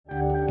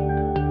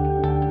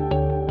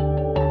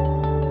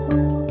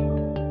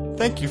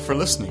Thank you for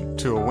listening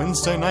to a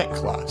Wednesday night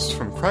class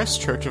from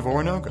Christ Church of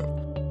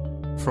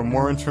Oronogo. For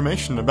more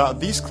information about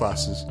these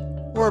classes,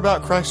 or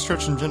about Christ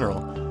Church in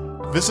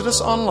general, visit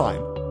us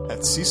online at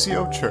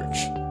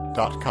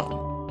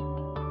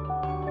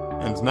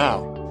ccochurch.com. And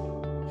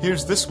now,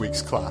 here's this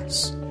week's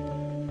class.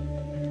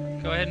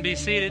 Go ahead and be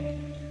seated.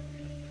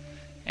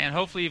 And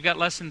hopefully you've got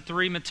Lesson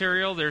 3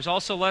 material. There's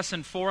also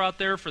Lesson 4 out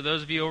there for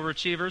those of you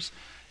overachievers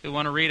who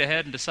want to read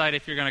ahead and decide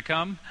if you're going to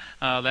come.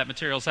 That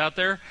material's out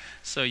there,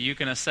 so you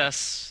can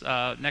assess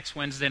next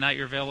Wednesday night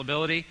your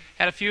availability.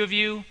 Had a few of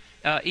you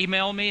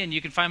email me, and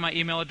you can find my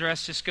email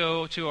address. Just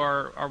go to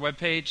our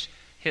webpage,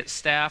 hit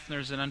staff, and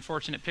there's an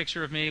unfortunate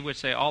picture of me,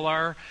 which they all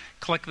are.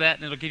 Click that,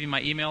 and it'll give you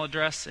my email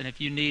address. And if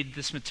you need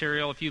this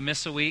material, if you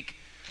miss a week,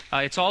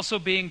 it's also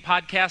being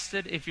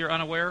podcasted if you're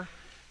unaware.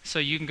 So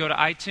you can go to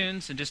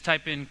iTunes and just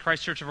type in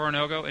Christ Church of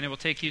Oronogo, and it will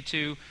take you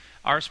to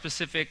our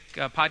specific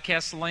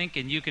podcast link,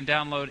 and you can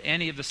download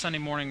any of the Sunday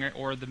morning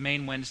or the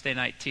main Wednesday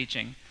night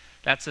teaching.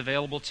 That's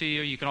available to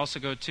you. You can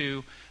also go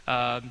to,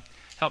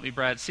 help me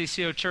Brad,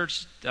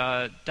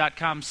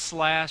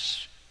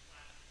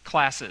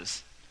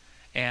 ccochurch.com/classes.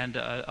 And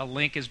a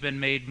link has been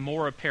made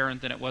more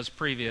apparent than it was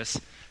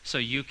previous, so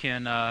you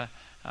can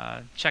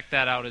check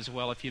that out as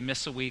well. If you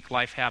miss a week,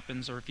 life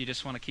happens, or if you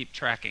just want to keep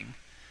tracking,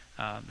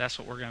 that's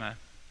what we're going to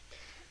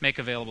make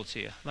available to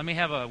you. Let me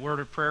have a word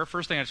of prayer.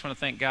 First thing, I just want to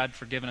thank God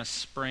for giving us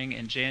spring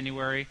in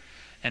January,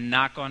 and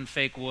knock on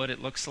fake wood,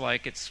 it looks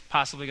like it's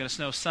possibly going to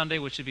snow Sunday,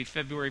 which would be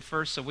February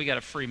 1st, so we got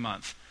a free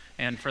month,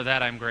 and for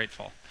that I'm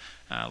grateful.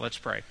 Let's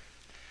pray.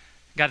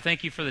 God,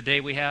 thank you for the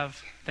day we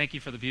have. Thank you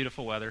for the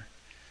beautiful weather,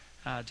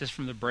 just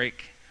from the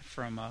break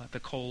from the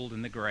cold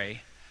and the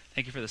gray.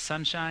 Thank you for the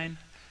sunshine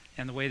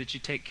and the way that you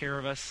take care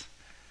of us.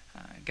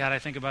 God, I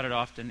think about it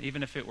often.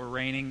 Even if it were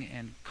raining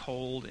and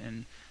cold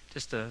and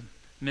just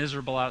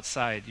miserable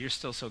outside, you're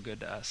still so good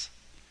to us.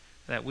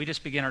 That we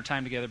just begin our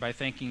time together by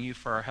thanking you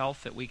for our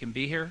health, that we can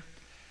be here.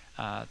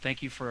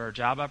 Thank you for our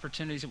job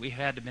opportunities that we've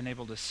had to been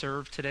able to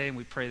serve today, and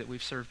we pray that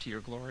we've served to your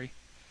glory.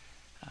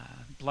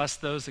 Bless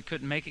those that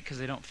couldn't make it because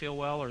they don't feel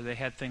well or they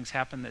had things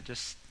happen that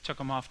just took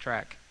them off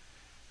track.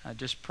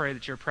 Just pray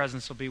that your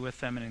presence will be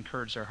with them and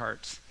encourage their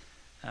hearts.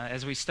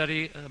 As we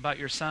study about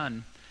your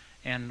Son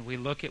and we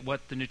look at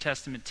what the New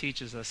Testament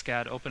teaches us,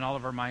 God, open all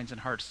of our minds and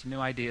hearts to new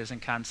ideas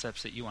and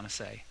concepts that you want to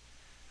say.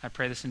 I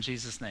pray this in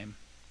Jesus' name.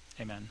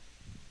 Amen.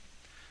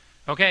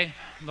 Okay,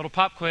 little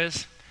pop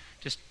quiz.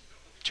 Just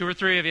 2 or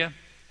 3 of you. I'm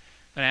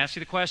going to ask you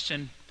the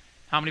question,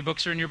 how many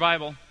books are in your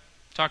Bible?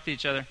 Talk to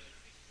each other.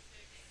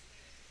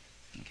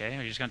 Okay,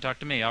 are you just going to talk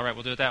to me? All right,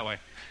 we'll do it that way.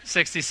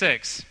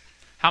 66.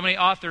 How many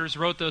authors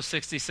wrote those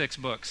 66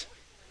 books?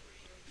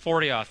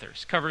 40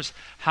 authors. Covers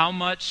how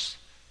much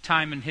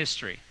time in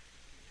history?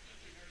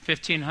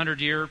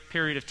 1,500-year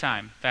period of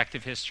time, fact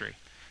of history.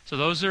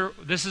 So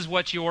this is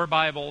what your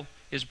Bible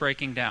is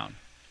breaking down.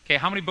 Okay,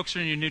 how many books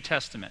are in your New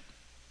Testament?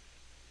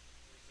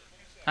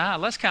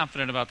 Less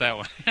confident about that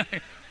one.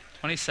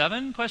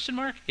 27, question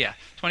mark? Yeah,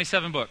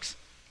 27 books.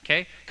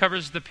 Okay,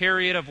 covers the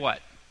period of what?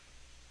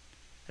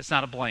 It's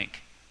not a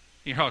blank.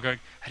 You're all going,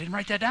 I didn't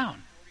write that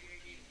down.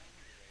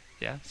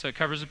 Yeah, so it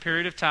covers a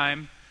period of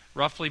time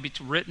roughly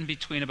written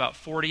between about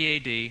 40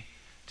 AD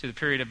to the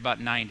period of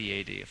about 90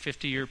 AD. A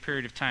 50-year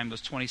period of time,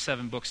 those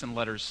 27 books and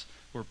letters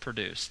were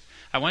produced.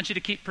 I want you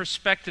to keep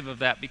perspective of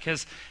that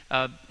because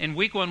in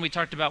week 1 we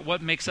talked about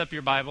what makes up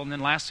your Bible, and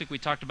then last week we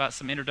talked about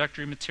some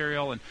introductory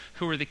material and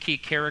who are the key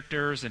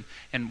characters and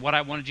what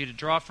I wanted you to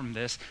draw from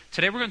this.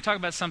 Today we're going to talk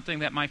about something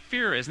that my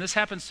fear is, and this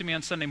happens to me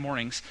on Sunday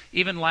mornings,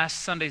 even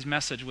last Sunday's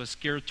message was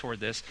geared toward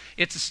this.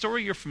 It's a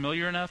story you're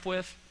familiar enough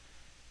with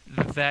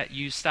that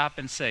you stop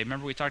and say,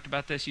 remember we talked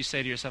about this? You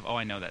say to yourself, oh,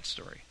 I know that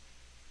story.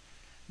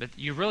 But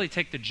you really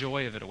take the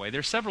joy of it away.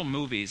 There's several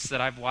movies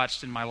that I've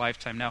watched in my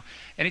lifetime. Now,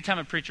 anytime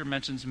a preacher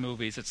mentions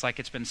movies, it's like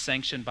it's been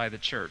sanctioned by the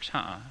church.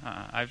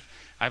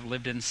 I've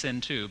lived in sin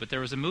too. But there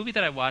was a movie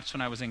that I watched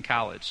when I was in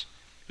college.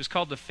 It was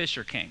called The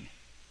Fisher King.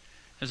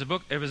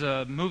 It was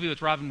a movie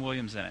with Robin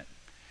Williams in it.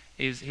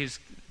 He's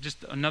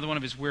just another one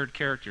of his weird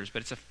characters,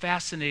 but it's a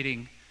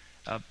fascinating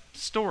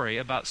story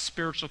about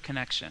spiritual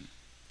connection.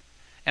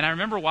 And I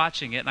remember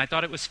watching it, and I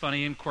thought it was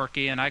funny and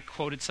quirky, and I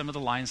quoted some of the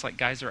lines like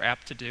guys are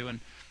apt to do, and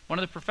one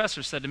of the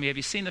professors said to me, have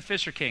you seen The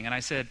Fisher King? And I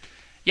said,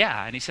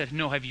 yeah. And he said,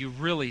 no, have you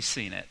really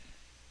seen it?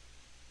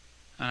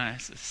 And I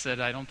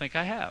said, I don't think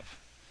I have.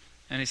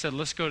 And he said,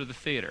 let's go to the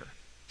theater.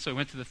 So we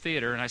went to the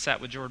theater, and I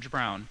sat with George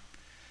Brown.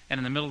 And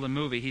in the middle of the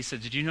movie, he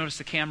said, did you notice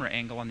the camera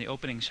angle on the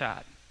opening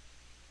shot?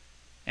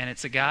 And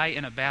it's a guy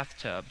in a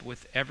bathtub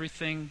with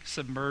everything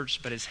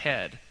submerged but his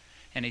head.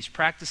 And he's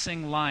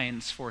practicing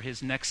lines for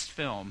his next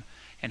film.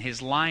 And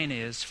his line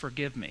is,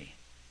 forgive me.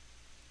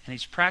 And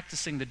he's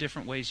practicing the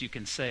different ways you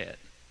can say it.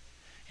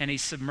 And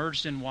he's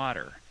submerged in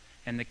water,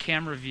 and the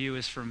camera view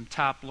is from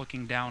top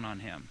looking down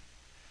on him.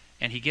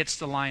 And he gets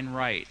the line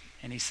right,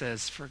 and he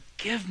says,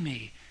 forgive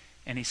me,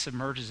 and he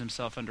submerges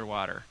himself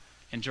underwater.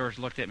 And George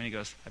looked at me and he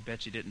goes, I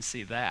bet you didn't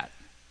see that.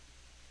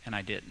 And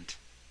I didn't.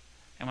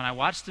 And when I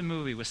watched the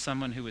movie with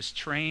someone who was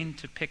trained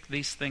to pick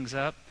these things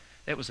up,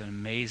 it was an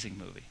amazing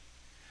movie.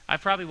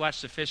 I've probably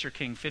watched The Fisher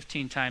King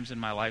 15 times in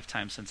my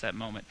lifetime since that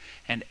moment.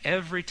 And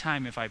every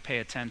time, if I pay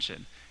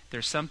attention,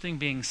 there's something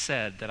being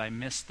said that I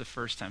missed the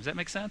first time. Does that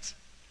make sense?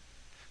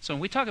 So when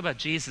we talk about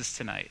Jesus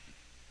tonight,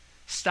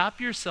 stop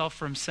yourself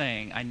from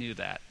saying, I knew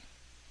that.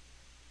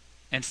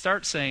 And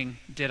start saying,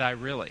 did I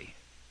really?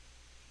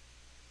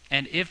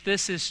 And if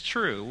this is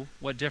true,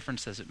 what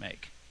difference does it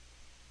make?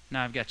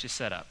 Now I've got you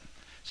set up.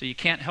 So you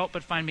can't help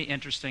but find me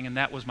interesting, and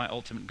that was my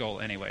ultimate goal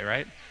anyway,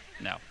 right?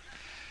 No.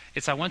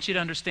 I want you to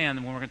understand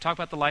that when we're going to talk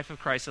about the life of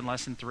Christ in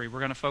Lesson 3, we're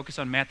going to focus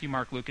on Matthew,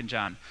 Mark, Luke, and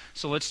John.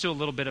 So let's do a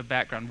little bit of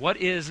background. What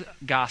is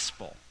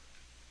gospel?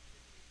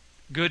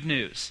 Good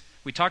news.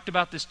 We talked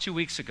about this 2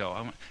 weeks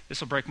ago. This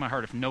will break my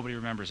heart if nobody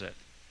remembers it.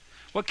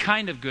 What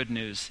kind of good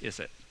news is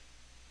it?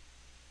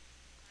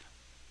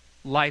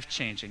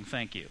 Life-changing,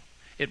 thank you.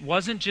 It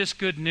wasn't just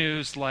good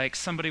news like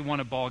somebody won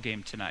a ball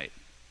game tonight.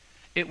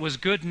 It was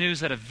good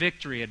news that a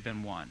victory had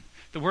been won.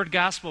 The word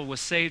gospel was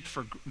saved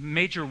for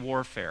major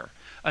warfare.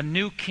 A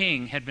new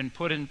king had been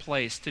put in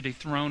place to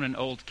dethrone an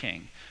old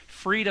king.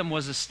 Freedom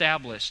was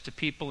established to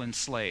people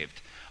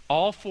enslaved.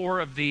 All four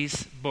of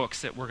these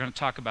books that we're going to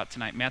talk about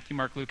tonight, Matthew,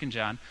 Mark, Luke, and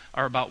John,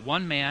 are about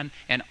one man,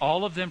 and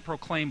all of them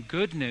proclaim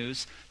good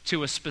news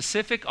to a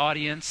specific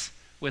audience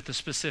with a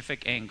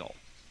specific angle.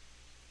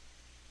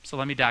 So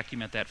let me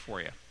document that for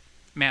you.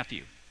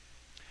 Matthew.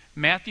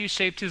 Matthew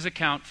shaped his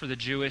account for the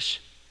Jewish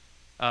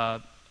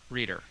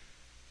reader.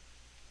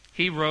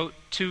 He wrote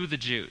to the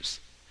Jews.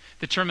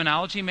 The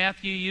terminology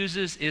Matthew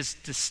uses is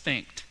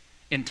distinct,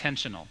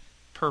 intentional,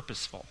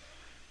 purposeful.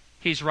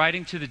 He's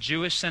writing to the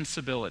Jewish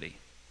sensibility.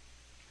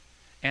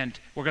 And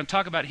we're going to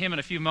talk about him in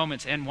a few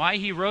moments, and why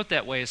he wrote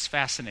that way is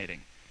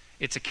fascinating.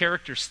 It's a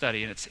character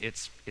study, and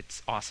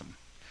it's awesome.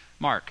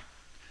 Mark.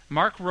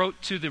 Mark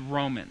wrote to the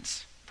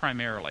Romans,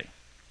 primarily.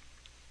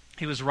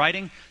 He was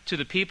writing to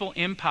the people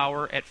in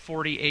power at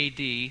 40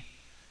 A.D.,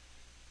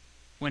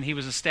 when he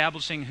was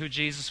establishing who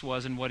Jesus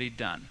was and what he'd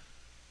done.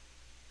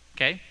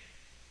 Okay?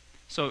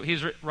 So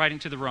he's writing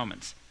to the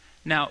Romans.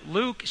 Now,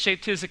 Luke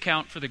shaped his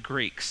account for the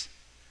Greeks.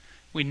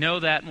 We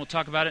know that, and we'll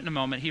talk about it in a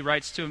moment. He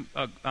writes to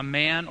a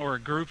man or a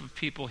group of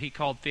people he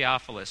called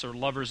Theophilus, or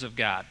lovers of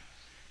God.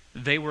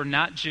 They were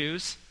not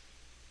Jews,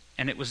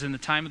 and it was in the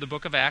time of the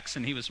book of Acts,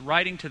 and he was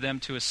writing to them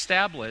to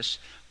establish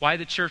why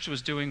the church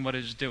was doing what it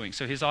was doing.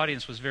 So his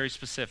audience was very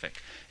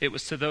specific. It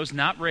was to those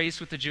not raised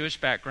with the Jewish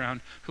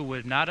background who would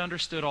have not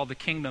understood all the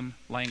kingdom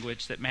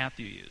language that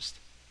Matthew used.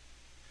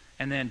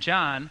 And then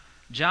John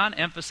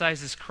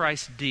emphasizes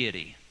Christ's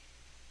deity.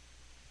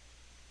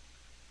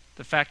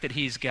 The fact that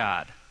he's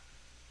God.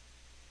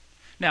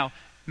 Now,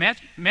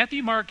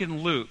 Matthew, Mark,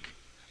 and Luke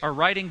are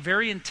writing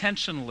very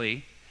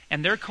intentionally,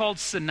 and they're called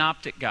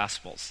synoptic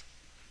gospels.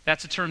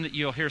 That's a term that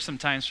you'll hear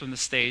sometimes from the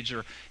stage,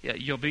 or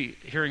you'll be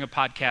hearing a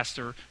podcast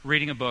or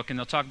reading a book, and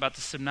they'll talk about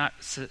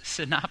the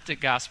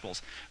synoptic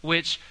gospels,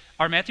 which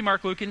are Matthew,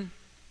 Mark, Luke,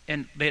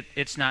 and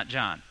it's not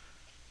John.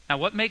 Now,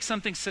 what makes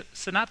something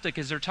synoptic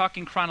is they're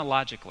talking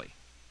chronologically.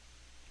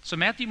 So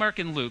Matthew, Mark,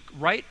 and Luke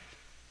write,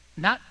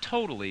 not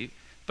totally,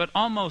 but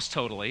almost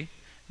totally,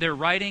 they're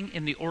writing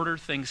in the order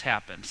things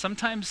happen.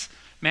 Sometimes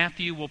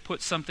Matthew will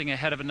put something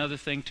ahead of another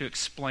thing to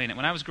explain it.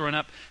 When I was growing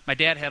up, my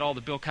dad had all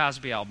the Bill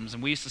Cosby albums,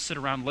 and we used to sit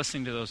around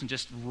listening to those and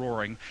just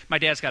roaring. My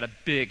dad's got a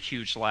big,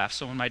 huge laugh,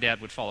 so when my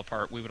dad would fall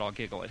apart, we would all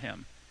giggle at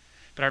him.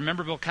 But I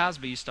remember Bill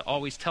Cosby used to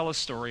always tell a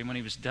story, and when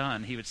he was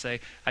done, he would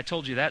say, I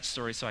told you that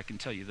story so I can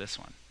tell you this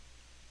one.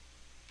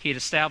 He had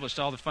established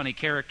all the funny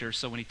characters,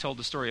 so when he told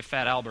the story of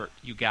Fat Albert,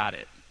 you got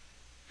it.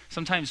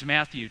 Sometimes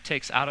Matthew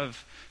takes out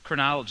of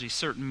chronology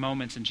certain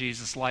moments in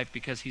Jesus' life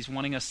because he's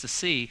wanting us to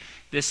see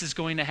this is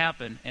going to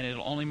happen, and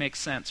it'll only make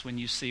sense when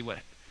you see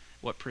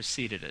what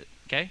preceded it.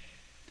 Okay?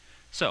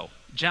 So,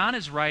 John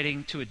is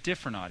writing to a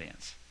different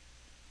audience.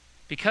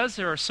 Because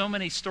there are so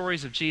many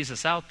stories of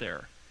Jesus out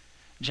there,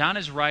 John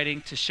is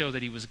writing to show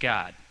that he was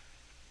God.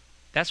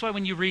 That's why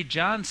when you read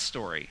John's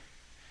story,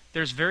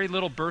 there's very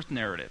little birth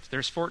narrative.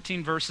 There's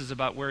 14 verses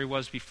about where he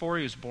was before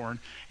he was born,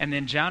 and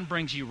then John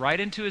brings you right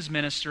into his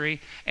ministry,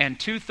 and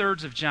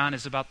 2/3 of John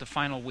is about the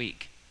final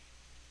week.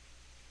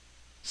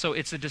 So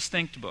it's a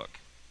distinct book.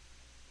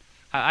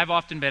 I've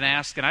often been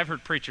asked, and I've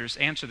heard preachers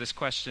answer this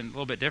question a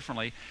little bit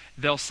differently.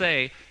 They'll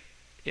say,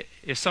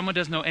 if someone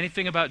doesn't know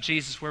anything about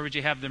Jesus, where would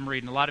you have them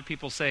read? And a lot of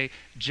people say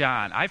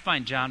John. I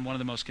find John one of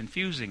the most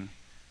confusing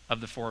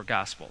of the four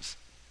Gospels.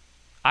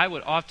 I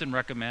would often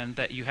recommend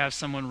that you have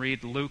someone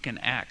read Luke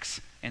and Acts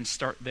and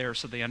start there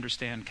so they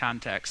understand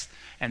context,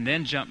 and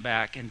then jump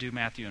back and do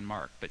Matthew and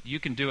Mark. But you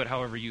can do it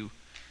however you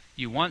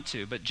want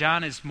to. But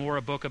John is more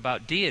a book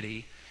about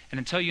deity, and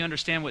until you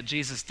understand what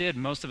Jesus did,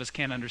 most of us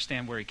can't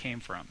understand where he came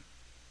from.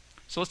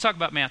 So let's talk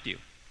about Matthew.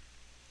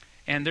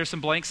 And there's some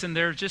blanks in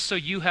there just so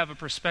you have a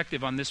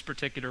perspective on this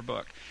particular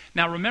book.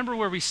 Now remember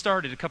where we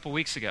started a couple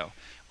weeks ago.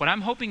 What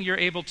I'm hoping you're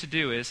able to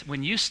do is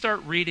when you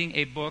start reading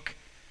a book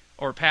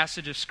or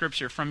passage of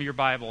Scripture from your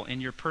Bible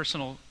in your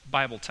personal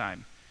Bible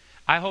time,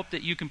 I hope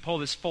that you can pull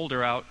this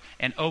folder out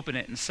and open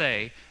it and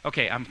say,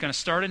 okay, I'm going to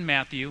start in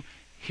Matthew.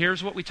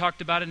 Here's what we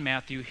talked about in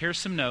Matthew. Here's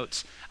some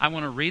notes. I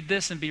want to read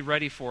this and be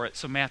ready for it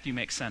so Matthew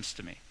makes sense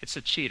to me. It's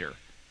a cheater.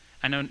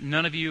 I know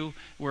none of you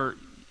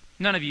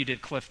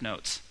did Cliff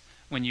Notes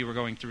when you were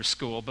going through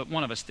school, but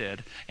one of us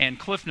did. And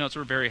Cliff Notes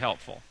were very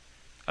helpful.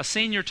 A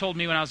senior told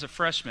me when I was a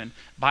freshman,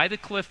 buy the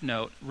Cliff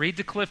Note, read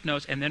the Cliff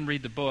Notes, and then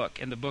read the book,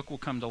 and the book will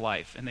come to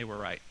life. And they were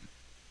right.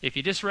 If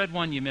you just read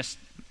one, you missed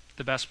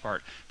the best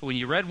part. But when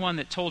you read one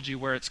that told you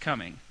where it's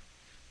coming,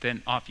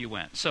 then off you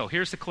went. So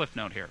here's the Cliff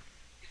Note here.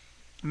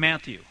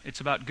 Matthew,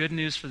 it's about good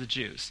news for the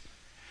Jews.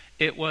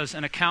 It was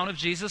an account of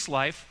Jesus'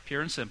 life,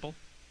 pure and simple.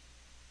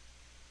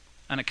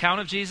 An account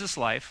of Jesus'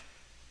 life.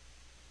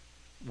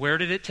 Where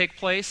did it take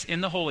place?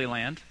 In the Holy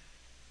Land.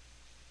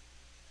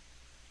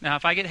 Now,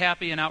 if I get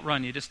happy and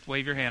outrun you, just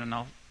wave your hand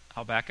and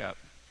I'll back up.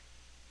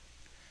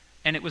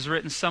 And it was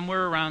written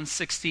somewhere around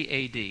 60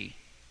 A.D.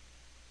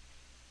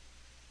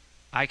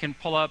 I can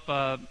pull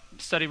up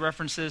study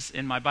references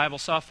in my Bible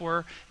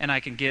software, and I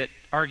can get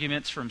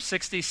arguments from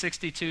 60,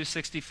 62,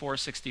 64,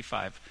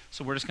 65.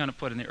 So we're just going to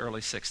put in the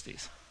early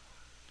 60s.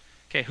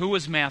 Okay, who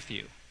was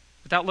Matthew?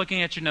 Without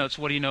looking at your notes,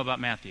 what do you know about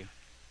Matthew?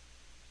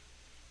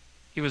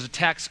 He was a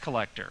tax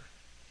collector.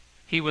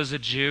 He was a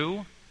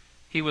Jew.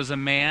 He was a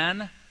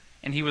man.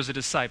 And he was a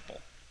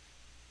disciple.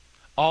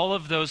 All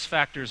of those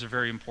factors are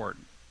very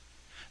important.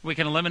 We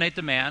can eliminate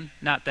the man,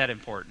 not that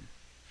important.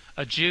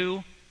 A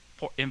Jew,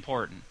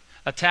 important.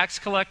 A tax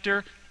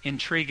collector,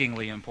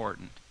 intriguingly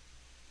important.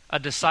 A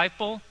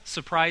disciple,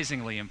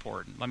 surprisingly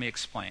important. Let me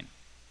explain.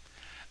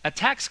 A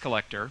tax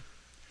collector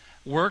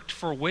worked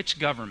for which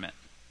government?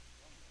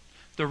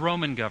 The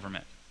Roman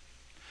government.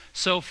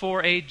 So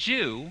for a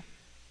Jew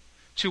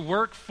to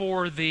work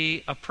for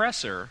the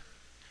oppressor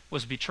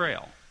was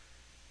betrayal.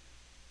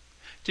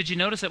 Did you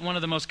notice that one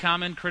of the most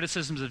common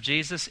criticisms of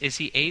Jesus is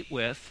he ate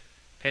with,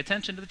 pay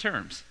attention to the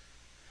terms,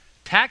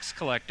 tax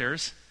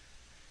collectors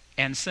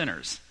and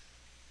sinners?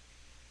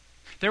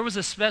 There was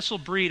a special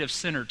breed of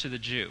sinner to the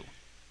Jew,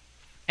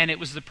 and it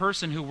was the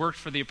person who worked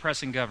for the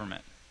oppressing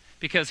government.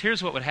 Because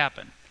here's what would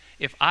happen.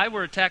 If I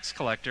were a tax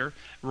collector,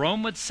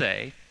 Rome would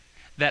say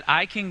that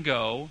I can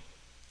go,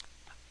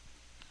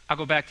 I'll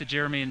go back to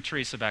Jeremy and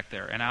Teresa back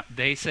there, and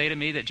they say to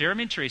me that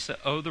Jeremy and Teresa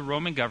owe the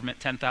Roman government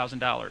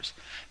 $10,000.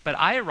 But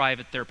I arrive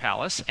at their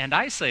palace, and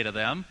I say to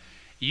them,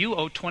 you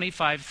owe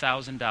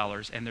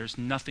 $25,000, and there's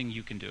nothing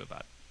you can do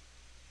about it.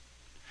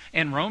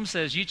 And Rome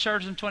says, you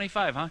charge them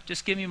 25, huh?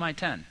 Just give me my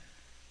 10.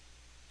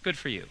 Good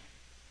for you.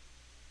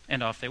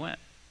 And off they went.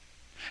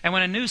 And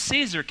when a new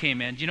Caesar came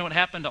in, do you know what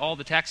happened to all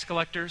the tax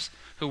collectors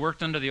who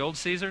worked under the old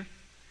Caesar?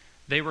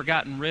 They were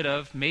gotten rid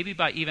of, maybe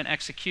by even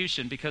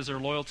execution, because their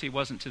loyalty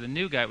wasn't to the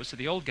new guy, it was to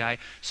the old guy.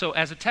 So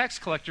as a tax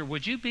collector,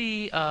 would you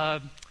be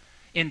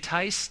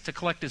enticed to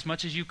collect as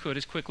much as you could,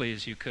 as quickly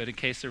as you could, in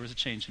case there was a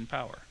change in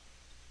power?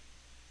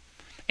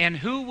 And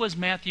who was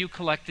Matthew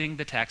collecting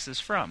the taxes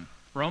from?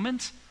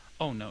 Romans?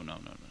 Oh, no.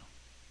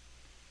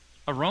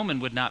 A Roman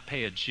would not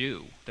pay a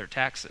Jew their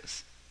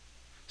taxes.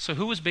 So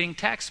who was being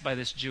taxed by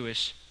this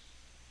Jewish?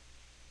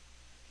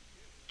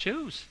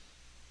 Jews.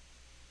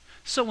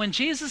 So when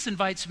Jesus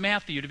invites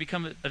Matthew to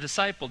become a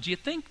disciple, do you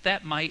think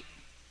that might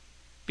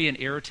be an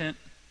irritant?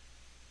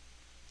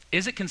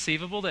 Is it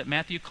conceivable that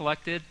Matthew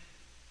collected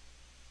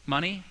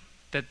money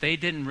that they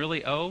didn't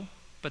really owe,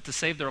 but to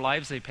save their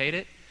lives they paid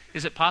it?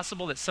 Is it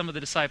possible that some of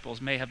the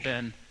disciples may have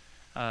been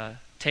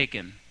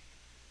taken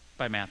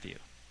by Matthew?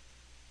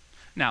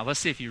 Now, let's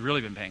see if you've really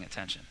been paying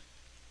attention.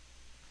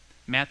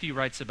 Matthew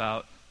writes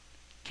about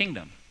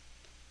kingdom.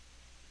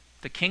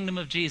 The kingdom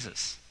of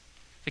Jesus.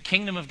 The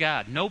kingdom of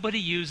God. Nobody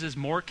uses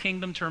more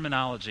kingdom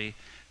terminology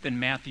than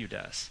Matthew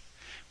does,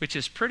 which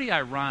is pretty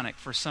ironic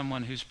for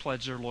someone who's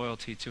pledged their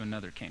loyalty to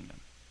another kingdom.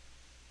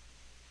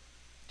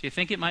 Do you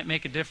think it might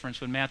make a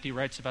difference when Matthew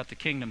writes about the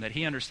kingdom that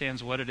he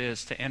understands what it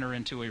is to enter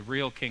into a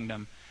real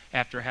kingdom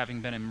after having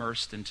been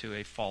immersed into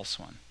a false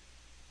one?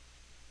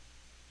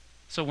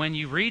 So when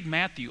you read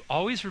Matthew,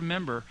 always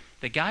remember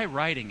the guy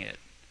writing it,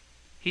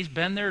 he's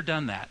been there,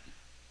 done that.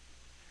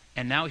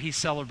 And now he's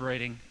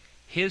celebrating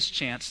his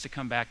chance to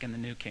come back in the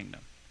new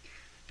kingdom.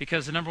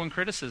 Because the number one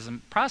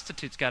criticism,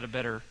 prostitutes got a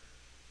better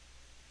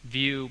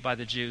view by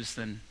the Jews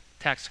than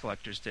tax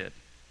collectors did.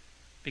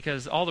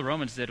 Because all the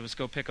Romans did was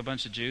go pick a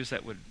bunch of Jews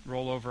that would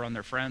roll over on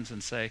their friends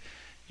and say,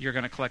 you're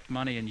going to collect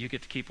money and you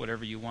get to keep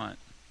whatever you want.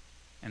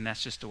 And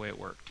that's just the way it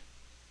worked.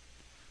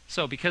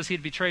 So because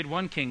he'd betrayed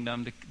one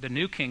kingdom, the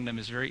new kingdom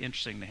is very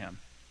interesting to him.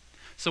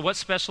 So what's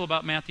special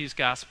about Matthew's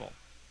gospel?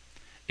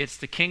 It's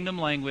the kingdom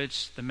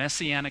language, the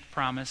messianic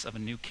promise of a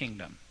new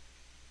kingdom.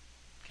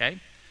 Okay?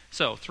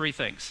 So, 3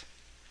 things.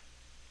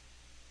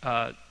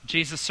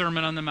 Jesus'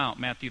 Sermon on the Mount,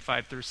 Matthew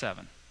 5 through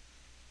 7.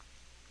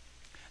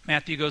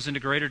 Matthew goes into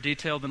greater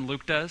detail than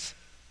Luke does.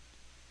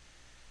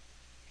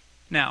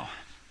 Now,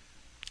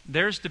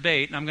 there's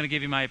debate, and I'm going to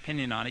give you my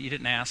opinion on it. You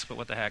didn't ask, but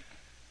what the heck.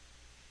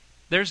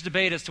 There's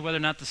debate as to whether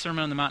or not the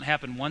Sermon on the Mount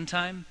happened one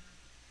time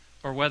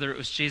or whether it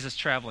was Jesus'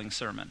 traveling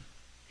sermon.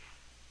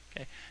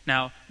 Okay?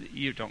 Now,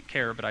 you don't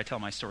care, but I tell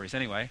my stories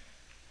anyway.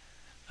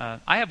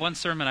 I have one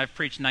sermon I've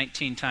preached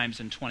 19 times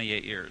in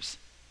 28 years.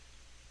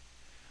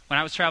 When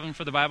I was traveling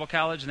for the Bible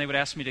college and they would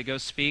ask me to go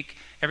speak,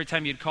 every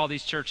time you'd call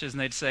these churches and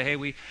they'd say,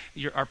 hey,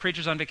 our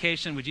preacher's on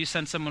vacation, would you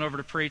send someone over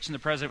to preach? And the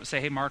president would say,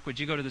 hey, Mark, would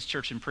you go to this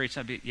church and preach?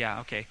 And I'd be, yeah,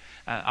 okay,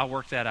 I'll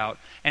work that out.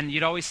 And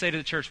you'd always say to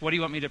the church, what do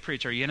you want me to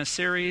preach? Are you in a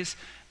series?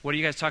 What are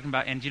you guys talking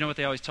about? And do you know what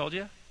they always told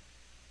you?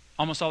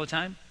 Almost all the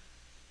time?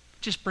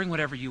 Just bring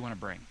whatever you want to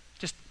bring.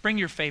 Just bring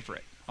your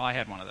favorite. Well, I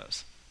had one of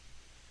those.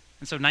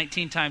 And so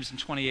 19 times in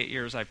 28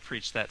 years I've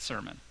preached that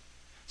sermon.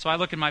 So I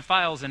look in my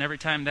files, and every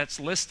time that's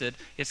listed,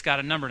 it's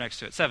got a number next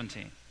to it,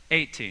 17,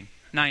 18,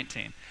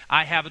 19.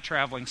 I have a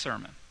traveling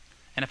sermon.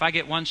 And if I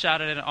get one shot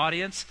at an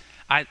audience,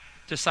 I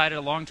decided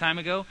a long time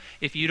ago,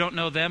 if you don't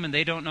know them and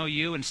they don't know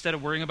you, instead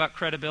of worrying about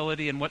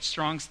credibility and what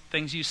strong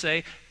things you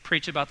say,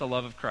 preach about the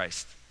love of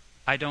Christ.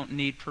 I don't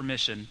need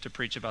permission to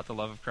preach about the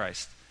love of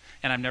Christ.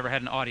 And I've never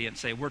had an audience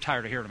say, we're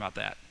tired of hearing about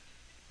that.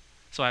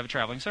 So I have a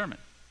traveling sermon.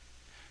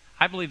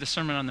 I believe the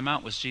Sermon on the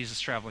Mount was Jesus'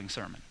 traveling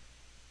sermon.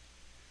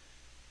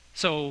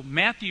 So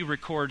Matthew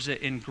records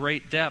it in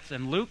great depth,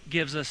 and Luke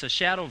gives us a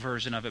shadow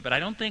version of it, but I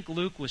don't think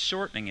Luke was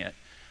shortening it.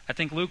 I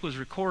think Luke was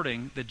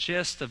recording the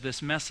gist of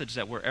this message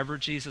that wherever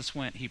Jesus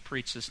went, he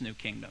preached this new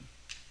kingdom.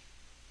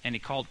 And he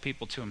called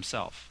people to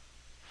himself.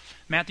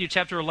 Matthew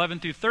chapter 11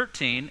 through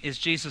 13 is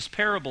Jesus'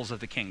 parables of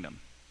the kingdom.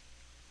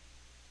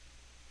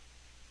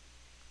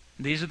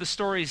 These are the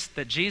stories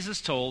that Jesus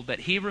told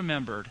that he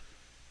remembered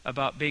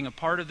about being a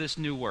part of this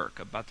new work,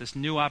 about this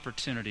new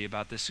opportunity,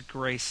 about this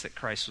grace that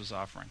Christ was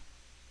offering.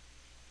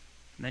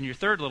 And then your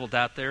third little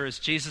dot there is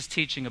Jesus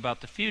teaching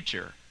about the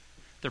future,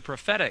 the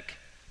prophetic,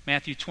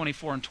 Matthew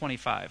 24 and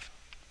 25,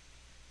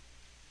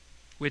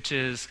 which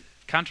is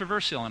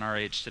controversial in our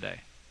age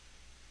today.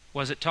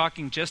 Was it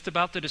talking just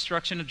about the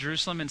destruction of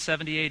Jerusalem in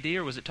 70 AD,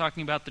 or was it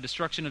talking about the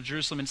destruction of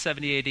Jerusalem in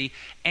 70 AD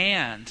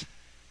and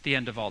the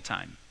end of all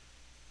time?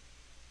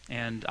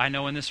 And I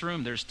know in this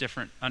room there's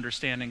different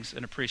understandings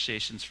and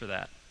appreciations for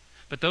that.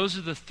 But those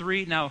are the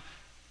three. Now,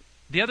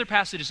 the other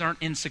passages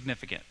aren't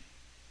insignificant.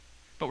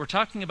 But we're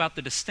talking about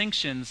the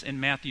distinctions in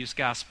Matthew's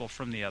gospel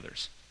from the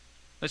others.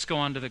 Let's go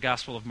on to the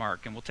Gospel of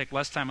Mark, and we'll take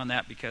less time on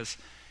that because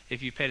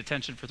if you paid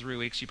attention for 3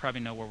 weeks, you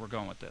probably know where we're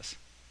going with this.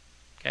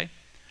 Okay?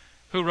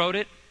 Who wrote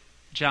it?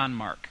 John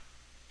Mark.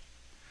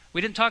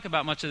 We didn't talk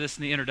about much of this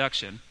in the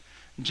introduction.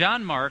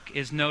 John Mark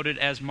is noted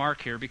as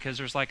Mark here because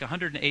there's like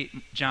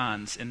 108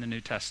 Johns in the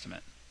New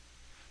Testament.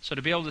 So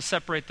to be able to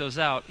separate those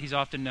out, he's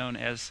often known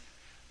as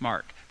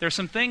Mark. There are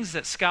some things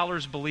that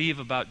scholars believe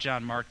about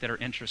John Mark that are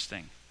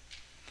interesting.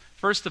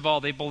 First of all,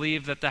 they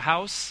believe that the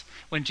house,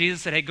 when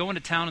Jesus said, hey, go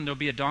into town and there'll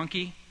be a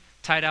donkey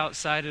tied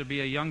outside, it'll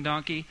be a young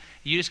donkey.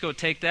 You just go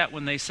take that.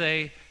 When they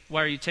say,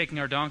 why are you taking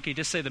our donkey?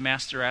 Just say the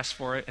master asked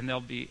for it and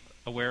they'll be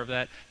aware of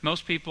that.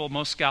 Most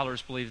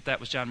scholars believe that that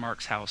was John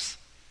Mark's house.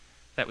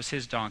 That was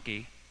his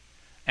donkey.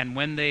 And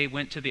when they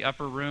went to the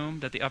upper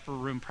room, that the upper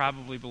room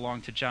probably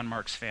belonged to John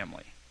Mark's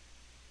family.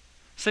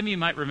 Some of you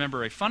might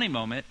remember a funny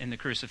moment in the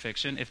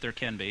crucifixion, if there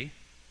can be.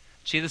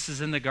 Jesus is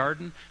in the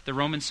garden, the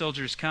Roman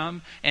soldiers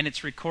come, and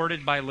it's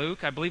recorded by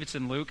Luke, I believe it's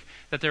in Luke,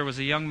 that there was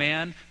a young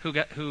man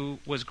who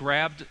was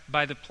grabbed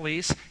by the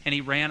police, and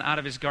he ran out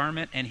of his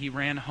garment, and he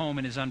ran home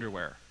in his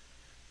underwear.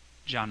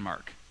 John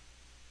Mark.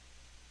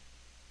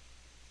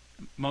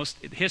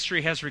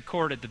 History has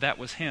recorded that that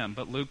was him,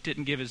 but Luke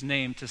didn't give his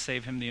name to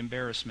save him the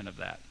embarrassment of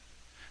that.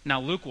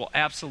 Now, Luke will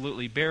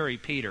absolutely bury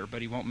Peter,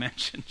 but he won't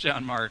mention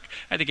John Mark.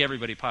 I think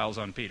everybody piles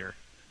on Peter.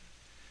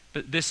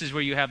 But this is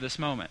where you have this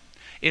moment.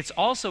 It's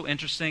also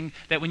interesting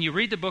that when you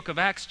read the book of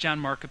Acts, John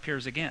Mark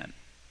appears again.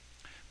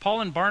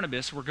 Paul and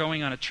Barnabas were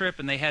going on a trip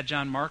and they had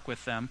John Mark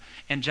with them.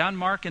 And John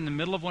Mark, in the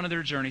middle of one of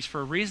their journeys,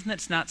 for a reason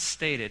that's not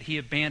stated, he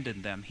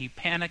abandoned them. He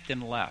panicked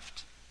and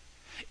left.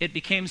 It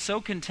became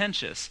so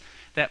contentious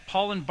that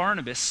Paul and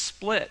Barnabas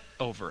split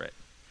over it.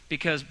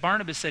 Because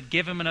Barnabas said,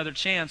 give him another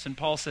chance. And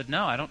Paul said,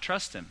 no, I don't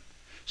trust him.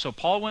 So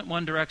Paul went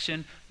one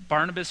direction,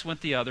 Barnabas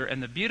went the other,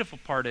 and the beautiful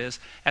part is,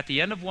 at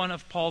the end of one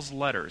of Paul's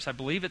letters, I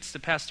believe it's the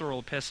pastoral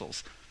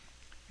epistles,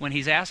 when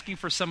he's asking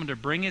for someone to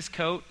bring his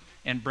coat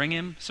and bring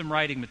him some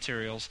writing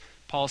materials,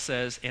 Paul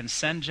says, and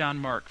send John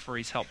Mark, for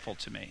he's helpful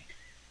to me.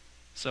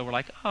 So we're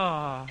like,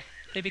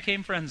 they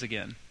became friends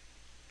again.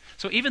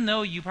 So even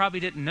though you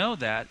probably didn't know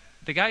that,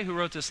 the guy who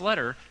wrote this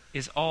letter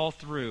is all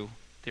through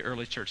the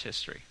early church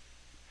history.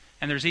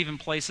 And there's even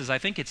places, I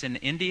think it's in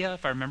India,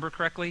 if I remember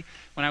correctly.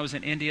 When I was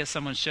in India,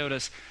 someone showed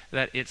us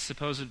that it's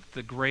supposed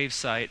the grave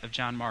site of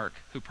John Mark,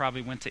 who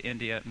probably went to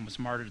India and was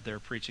martyred there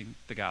preaching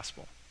the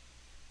gospel.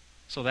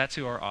 So that's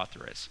who our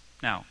author is.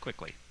 Now,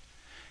 quickly.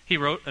 He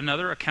wrote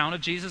another account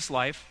of Jesus'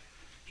 life.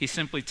 He's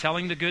simply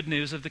telling the good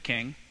news of the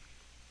king.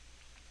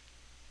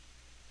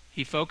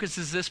 He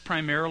focuses this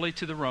primarily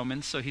to the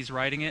Romans, so he's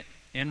writing it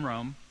in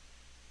Rome.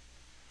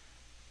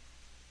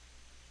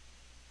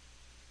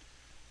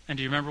 And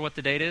do you remember what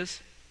the date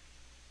is?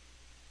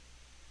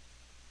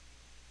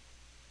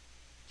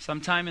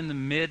 Sometime in the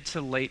mid to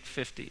late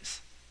 50s.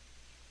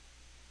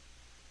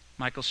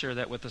 Michael shared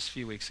that with us a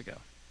few weeks ago.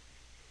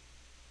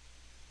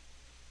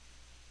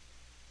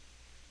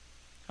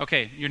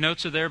 Okay, your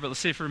notes are there, but let's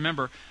see if you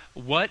remember.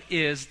 What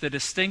is the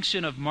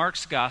distinction of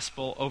Mark's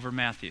gospel over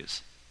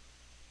Matthew's?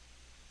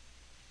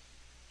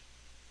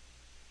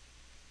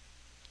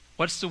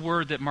 What's the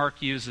word that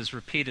Mark uses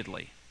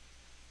repeatedly?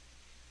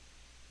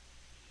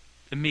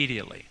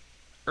 Immediately,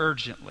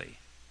 urgently,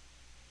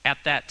 at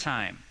that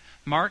time.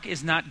 Mark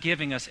is not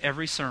giving us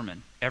every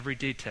sermon, every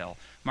detail.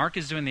 Mark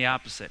is doing the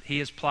opposite. He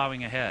is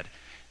plowing ahead.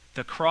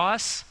 The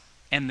cross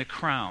and the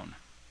crown.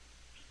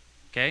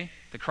 Okay?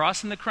 The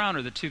cross and the crown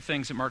are the two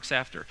things that Mark's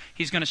after.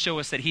 He's going to show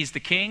us that he's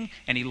the king,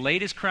 and he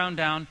laid his crown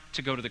down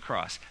to go to the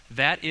cross.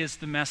 That is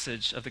the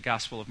message of the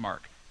Gospel of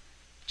Mark.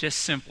 Just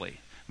simply.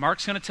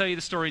 Mark's going to tell you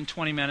the story in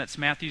 20 minutes.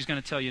 Matthew's going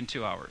to tell you in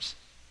 2 hours.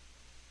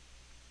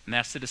 And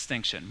that's the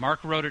distinction.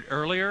 Mark wrote it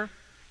earlier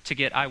to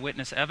get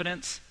eyewitness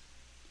evidence,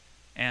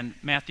 and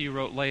Matthew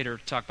wrote later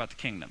to talk about the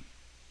kingdom.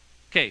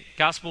 Okay,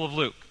 Gospel of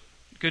Luke.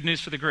 Good news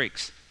for the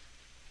Greeks.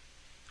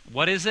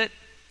 What is it?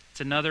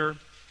 It's another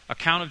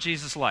account of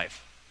Jesus'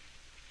 life.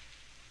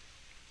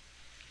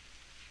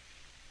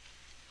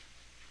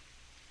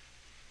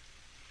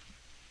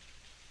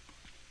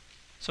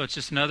 So it's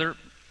just another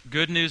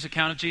good news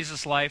account of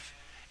Jesus' life,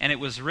 and it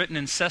was written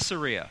in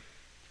Caesarea.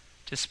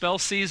 To spell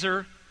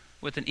Caesar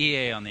with an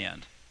EA on the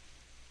end.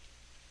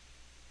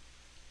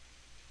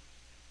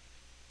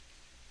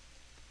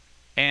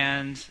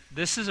 And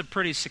this is a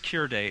pretty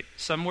secure date,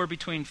 somewhere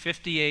between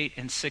 58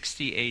 and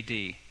 60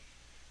 AD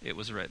it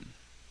was written.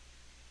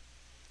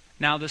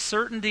 Now, the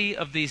certainty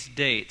of these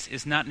dates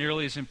is not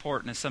nearly as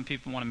important as some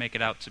people want to make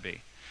it out to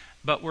be.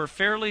 But we're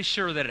fairly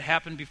sure that it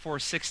happened before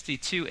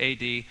 62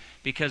 AD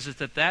because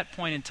it's at that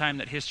point in time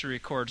that history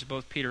records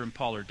both Peter and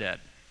Paul are dead.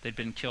 They'd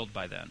been killed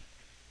by then.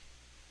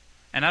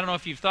 And I don't know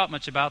if you've thought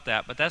much about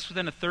that, but that's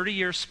within a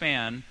 30-year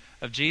span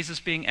of Jesus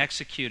being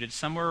executed,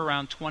 somewhere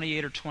around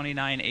 28 or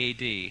 29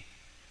 AD,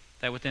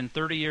 that within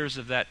 30 years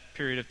of that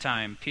period of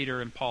time,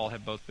 Peter and Paul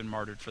have both been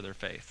martyred for their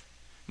faith.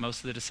 Most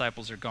of the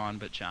disciples are gone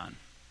but John.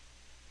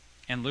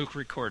 And Luke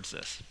records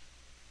this.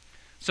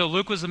 So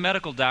Luke was a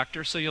medical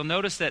doctor, so you'll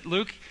notice that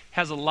Luke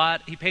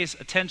he pays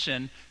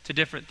attention to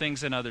different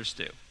things than others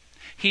do.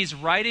 He's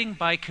writing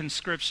by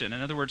conscription.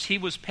 In other words, he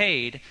was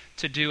paid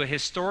to do a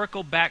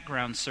historical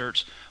background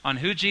search on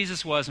who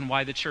Jesus was and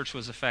why the church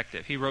was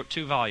effective. He wrote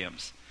 2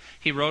 volumes.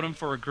 He wrote them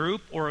for a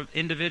group or an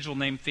individual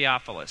named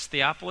Theophilus.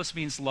 Theophilus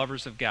means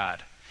lovers of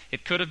God.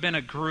 It could have been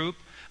a group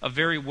of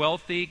very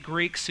wealthy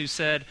Greeks who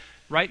said,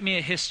 write me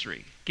a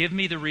history. Give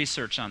me the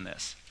research on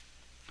this.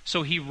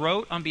 So he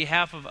wrote on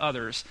behalf of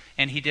others,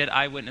 and he did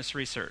eyewitness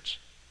research.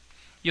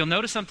 You'll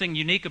notice something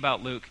unique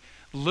about Luke.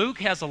 Luke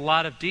has a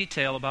lot of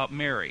detail about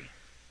Mary.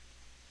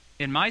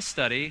 In my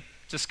study,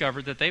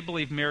 discovered that they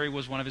believe Mary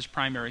was one of his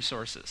primary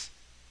sources.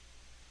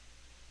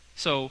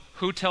 So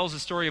who tells the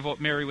story of what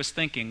Mary was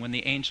thinking when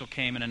the angel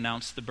came and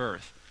announced the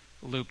birth?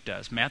 Luke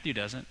does. Matthew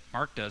doesn't.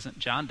 Mark doesn't.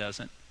 John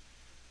doesn't.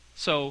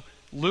 So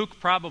Luke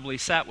probably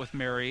sat with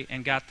Mary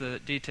and got the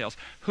details.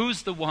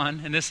 Who's the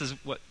one, and this is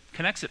what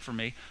connects it for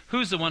me,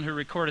 who's the one who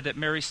recorded that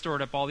Mary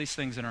stored up all these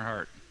things in her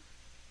heart?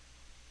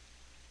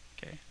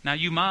 Okay. Now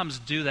you moms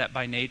do that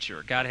by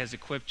nature. God has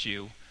equipped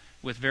you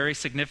with very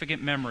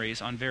significant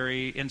memories on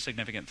very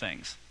insignificant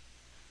things.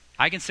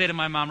 I can say to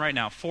my mom right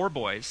now, 4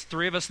 boys,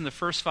 3 of us in the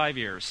first 5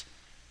 years,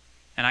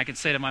 and I can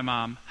say to my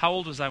mom, how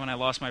old was I when I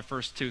lost my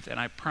first tooth? And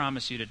I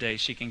promise you today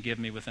she can give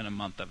me within a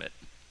month of it.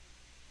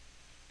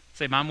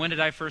 Say, Mom, when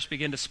did I first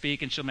begin to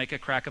speak? And she'll make a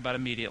crack about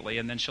immediately,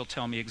 and then she'll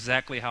tell me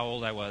exactly how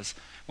old I was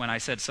when I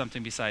said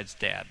something besides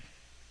Dad.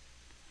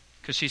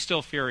 Because she's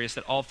still furious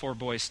that all 4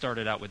 boys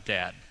started out with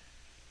Dad.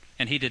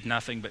 And he did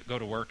nothing but go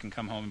to work and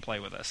come home and play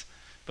with us.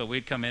 But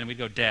we'd come in and we'd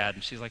go, Dad.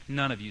 And she's like,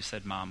 none of you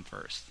said Mom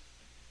first.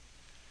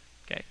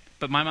 Okay?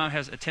 But my mom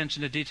has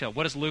attention to detail.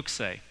 What does Luke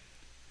say?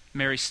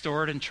 Mary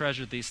stored and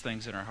treasured these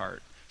things in her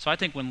heart. So I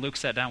think when Luke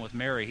sat down with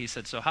Mary, he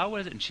said, so how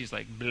was it? And she's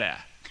like, blah.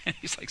 And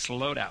he's like,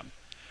 slow down.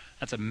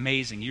 That's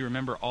amazing. You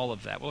remember all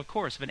of that. Well, of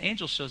course, if an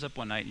angel shows up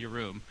one night in your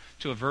room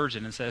to a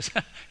virgin and says,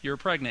 you're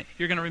pregnant,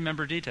 you're going to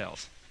remember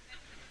details.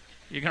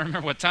 You're going to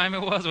remember what time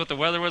it was, what the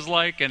weather was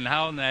like, and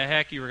how in the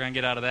heck you were going to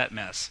get out of that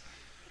mess.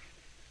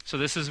 So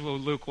this is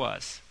what Luke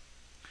was.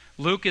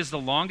 Luke is the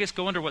longest.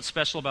 Go under what's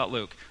special about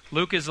Luke.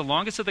 Luke is the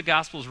longest of the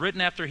Gospels,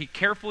 written after he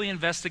carefully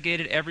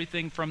investigated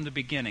everything from the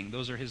beginning.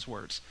 Those are his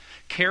words.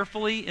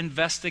 Carefully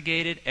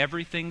investigated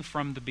everything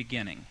from the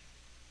beginning.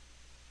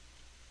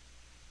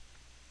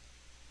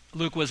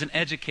 Luke was an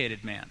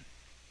educated man,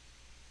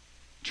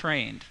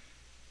 trained.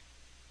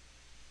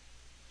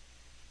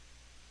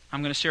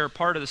 I'm going to share a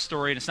part of the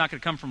story, and it's not going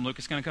to come from Luke,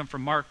 it's going to come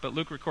from Mark, but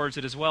Luke records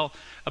it as well,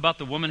 about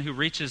the woman who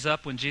reaches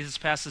up when Jesus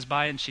passes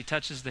by and she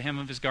touches the hem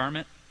of his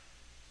garment.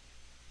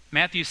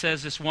 Matthew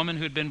says this woman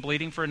who had been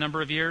bleeding for a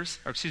number of years,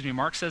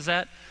 Mark says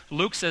that.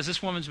 Luke says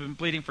this woman's been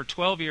bleeding for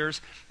 12 years,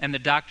 and the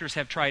doctors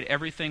have tried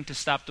everything to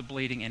stop the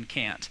bleeding and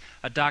can't.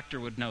 A doctor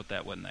would note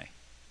that, wouldn't they?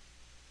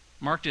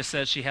 Mark just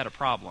says she had a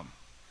problem.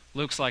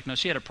 Luke's like, no,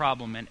 she had a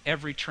problem, and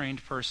every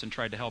trained person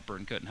tried to help her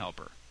and couldn't help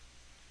her.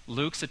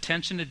 Luke's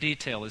attention to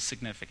detail is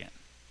significant.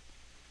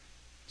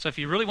 So if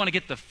you really want to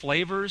get the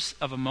flavors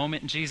of a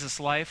moment in Jesus'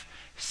 life,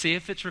 see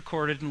if it's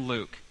recorded in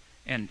Luke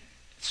and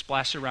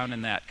splash around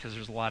in that, because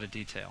there's a lot of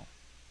detail.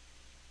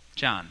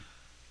 John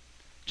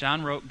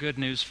wrote good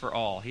news for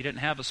all. He didn't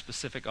have a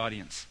specific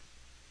audience.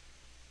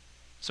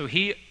 So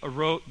he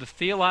wrote the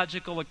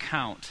theological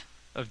account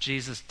of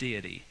Jesus'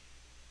 deity.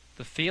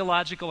 The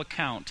theological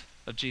account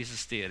of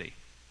Jesus' deity.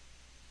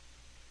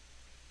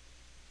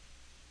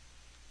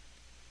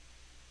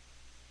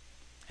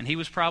 And he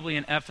was probably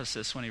in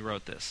Ephesus when he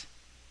wrote this.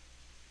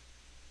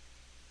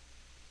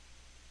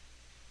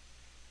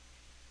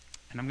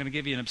 And I'm going to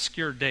give you an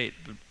obscure date,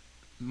 but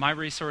my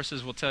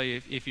resources will tell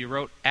you if you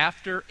wrote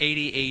after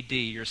 80 AD,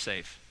 you're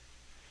safe.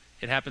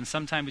 It happened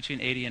sometime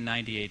between 80 and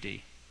 90 AD.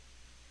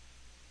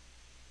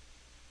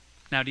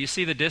 Now, do you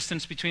see the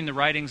distance between the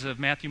writings of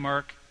Matthew,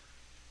 Mark,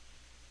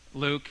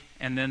 Luke,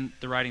 and then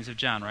the writings of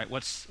John, right?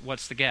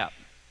 What's the gap?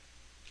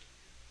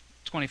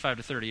 25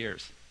 to 30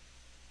 years.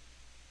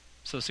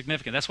 So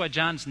significant. That's why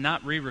John's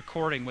not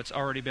re-recording what's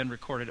already been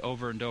recorded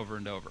over and over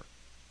and over.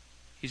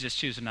 He's just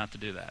choosing not to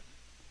do that.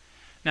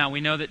 Now,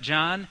 we know that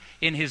John,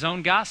 in his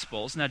own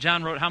Gospels, now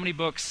John wrote how many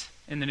books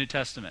in the New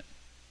Testament?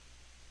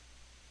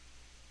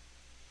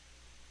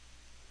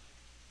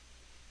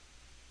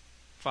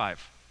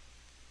 5.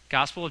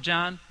 Gospel of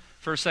John,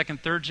 1st,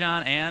 2nd, 3rd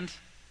John, and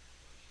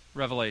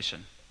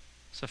Revelation.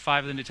 So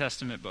 5 of the New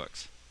Testament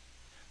books.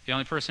 The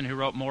only person who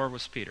wrote more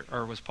was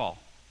Paul.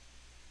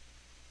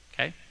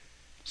 Okay?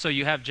 So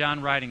you have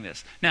John writing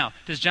this. Now,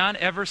 does John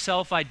ever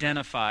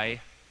self-identify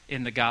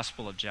in the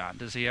Gospel of John?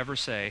 Does he ever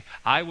say,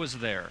 I was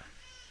there?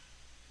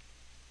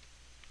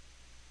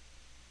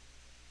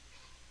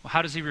 Well,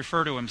 how does he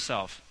refer to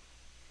himself?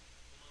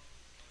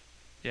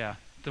 Yeah,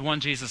 the one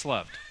Jesus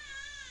loved.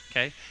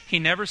 Okay? He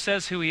never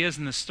says who he is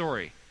in the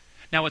story.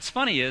 Now, what's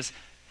funny is,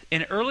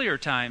 in earlier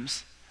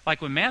times,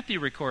 like when Matthew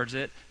records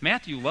it,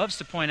 Matthew loves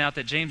to point out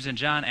that James and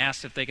John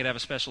asked if they could have a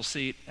special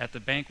seat at the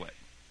banquet.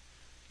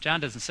 John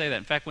doesn't say that.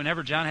 In fact,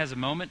 whenever John has a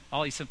moment,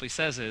 all he simply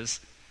says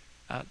is,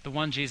 the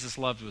one Jesus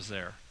loved was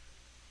there.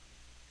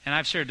 And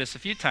I've shared this a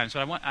few times,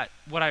 but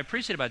what I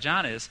appreciate about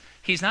John is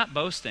he's not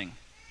boasting.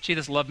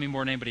 Jesus loved me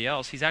more than anybody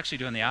else. He's actually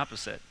doing the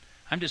opposite.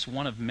 I'm just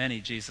one of many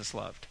Jesus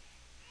loved.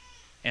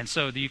 And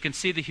so you can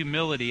see the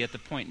humility at the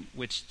point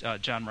which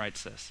John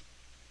writes this.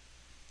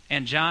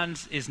 And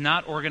John's is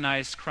not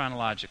organized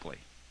chronologically.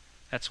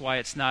 That's why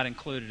it's not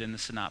included in the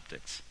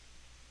synoptics.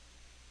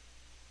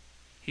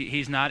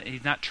 He's not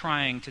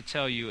trying to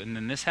tell you, and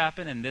then this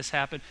happened, and this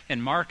happened.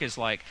 And Mark is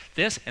like,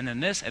 this, and then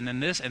this, and then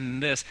this, and then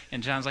this.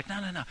 And John's like,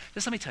 no.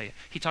 Just let me tell you.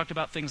 He talked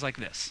about things like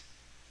this.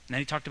 And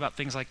then he talked about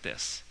things like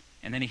this.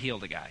 And then he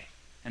healed a guy.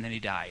 And then he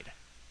died.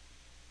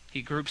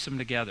 He groups them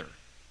together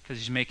because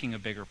he's making a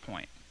bigger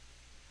point.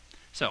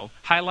 So,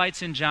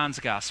 highlights in John's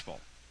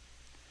gospel.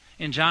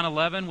 In John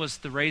 11 was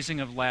the raising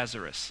of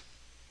Lazarus,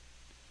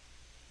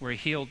 where he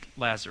healed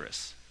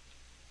Lazarus.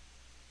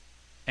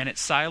 And it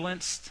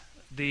silenced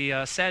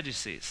the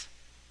Sadducees.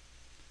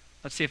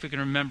 Let's see if we can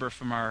remember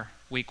from our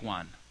week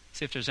 1.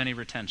 See if there's any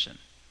retention.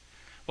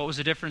 What was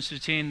the difference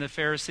between the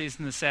Pharisees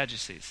and the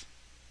Sadducees?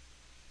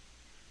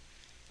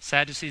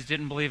 Sadducees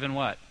didn't believe in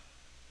what?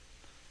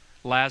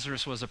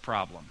 Lazarus was a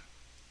problem.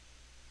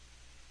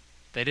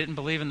 They didn't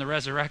believe in the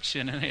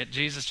resurrection, and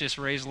Jesus just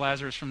raised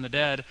Lazarus from the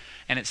dead.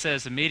 And it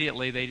says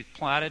immediately they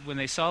plotted, when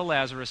they saw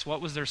Lazarus,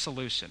 what was their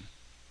solution?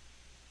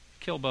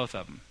 Kill both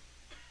of them.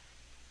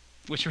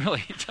 Which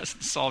really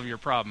doesn't solve your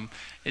problem.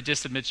 It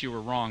just admits you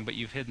were wrong, but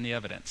you've hidden the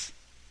evidence.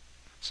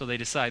 So they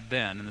decide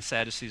then, and the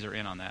Sadducees are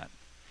in on that.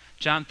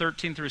 John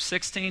 13 through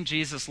 16,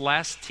 Jesus'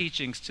 last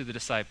teachings to the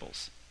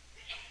disciples.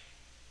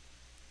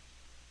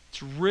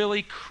 It's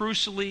really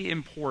crucially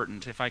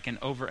important, if I can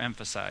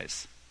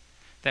overemphasize,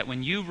 that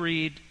when you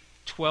read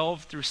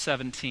 12 through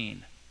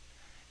 17,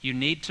 you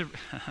need to,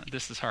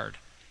 this is hard,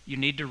 you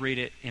need to read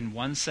it in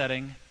one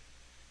setting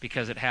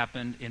because it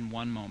happened in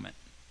one moment.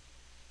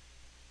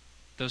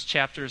 Those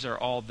chapters are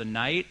all the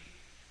night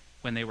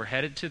when they were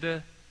headed to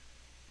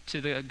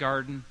the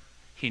garden.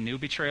 He knew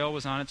betrayal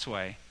was on its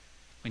way.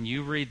 When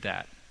you read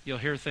that, you'll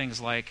hear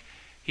things like,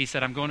 he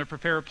said, I'm going to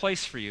prepare a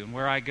place for you, and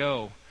where I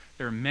go,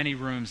 there are many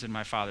rooms in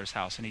my Father's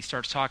house. And he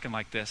starts talking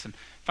like this. And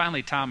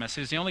finally, Thomas,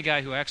 who's the only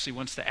guy who actually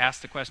wants to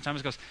ask the question,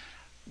 Thomas goes,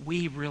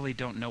 we really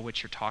don't know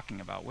what you're talking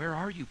about. Where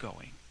are you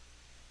going?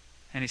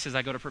 And he says,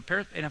 I go to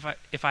prepare. And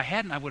if I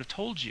hadn't, I would have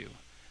told you.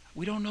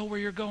 We don't know where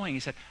you're going. He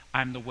said,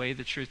 I'm the way,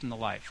 the truth, and the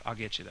life. I'll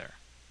get you there.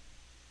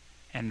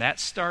 And that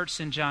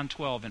starts in John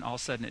 12, and all of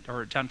a sudden,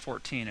 or John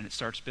 14, and it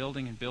starts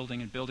building and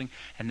building and building.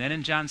 And then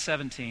in John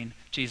 17,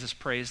 Jesus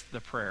prays the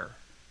prayer,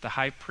 the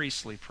high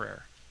priestly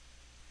prayer.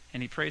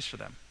 And he prays for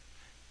them,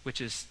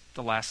 which is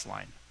the last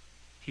line.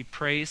 He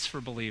prays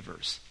for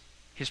believers.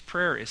 His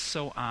prayer is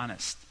so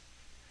honest.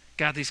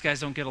 God, these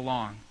guys don't get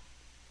along.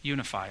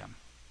 Unify them.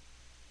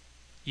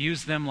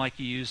 Use them like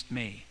you used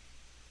me.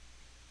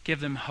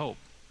 Give them hope.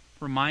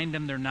 Remind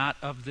them they're not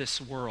of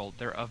this world.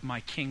 They're of my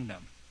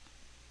kingdom.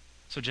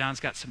 So John's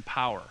got some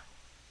power.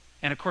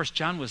 And of course,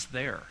 John was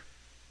there.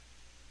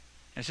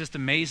 And it's just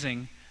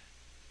amazing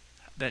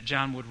that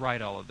John would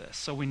write all of this.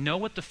 So we know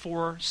what the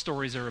 4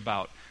 stories are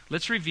about.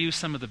 Let's review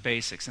some of the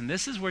basics. And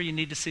this is where you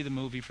need to see the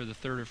movie for the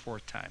 3rd or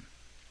 4th time.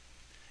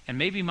 And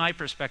maybe my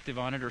perspective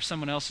on it or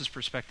someone else's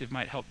perspective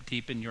might help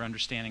deepen your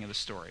understanding of the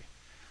story.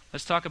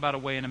 Let's talk about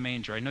Away in a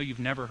Manger. I know you've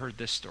never heard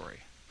this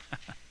story.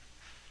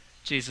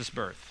 Jesus'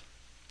 birth.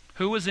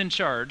 Who was in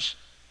charge?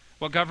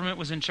 What government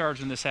was in charge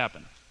when this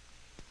happened?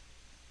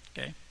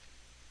 Okay.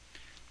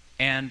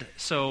 And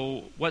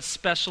so what's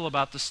special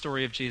about the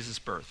story of Jesus'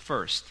 birth?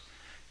 First,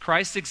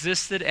 Christ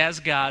existed as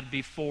God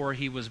before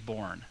he was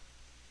born.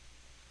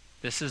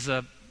 This is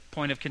a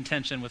point of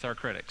contention with our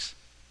critics.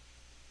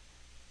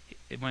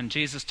 When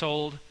Jesus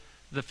told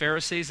the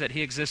Pharisees that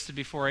he existed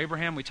before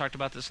Abraham, we talked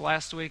about this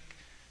last week,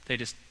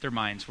 their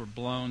minds were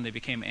blown, they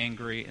became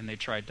angry, and they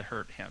tried to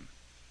hurt him.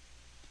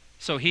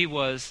 So he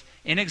was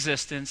in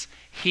existence,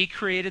 he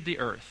created the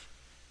earth.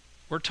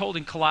 We're told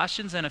in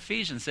Colossians and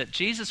Ephesians that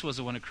Jesus was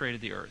the one who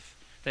created the earth,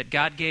 that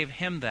God gave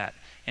him that,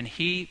 and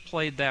he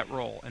played that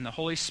role, and the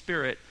Holy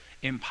Spirit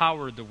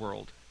empowered the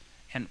world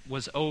and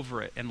was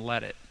over it and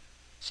led it.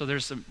 So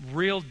there's some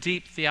real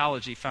deep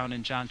theology found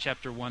in John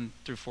chapter 1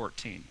 through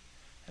 14.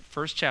 That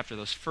first chapter,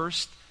 those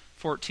first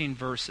 14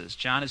 verses,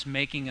 John is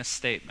making a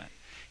statement.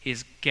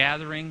 He's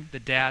gathering the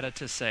data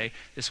to say,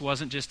 this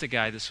wasn't just a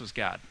guy, this was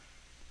God.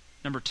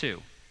 Number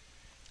 2,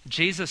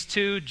 Jesus'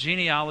 2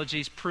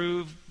 genealogies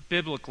prove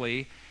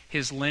biblically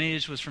his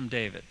lineage was from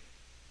David.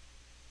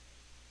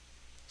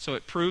 So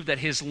it proved that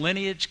his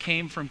lineage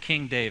came from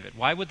King David.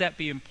 Why would that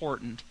be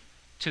important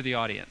to the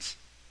audience?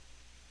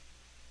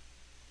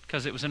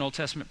 Because it was an Old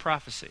Testament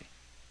prophecy.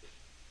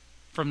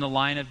 From the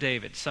line of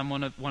David,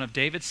 one of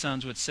David's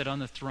sons would sit on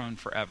the throne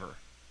forever.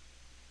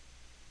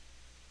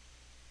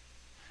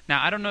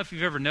 Now, I don't know if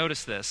you've ever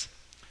noticed this,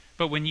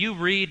 but when you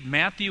read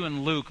Matthew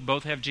and Luke,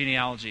 both have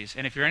genealogies.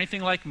 And if you're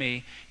anything like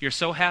me, you're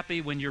so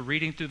happy when you're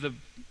reading through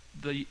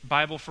the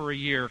Bible for a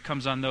year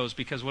comes on those,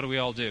 because what do we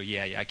all do?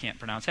 Yeah, I can't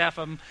pronounce half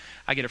of them.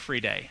 I get a free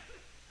day.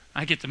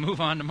 I get to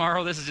move on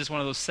tomorrow. This is just one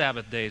of those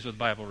Sabbath days with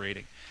Bible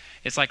reading.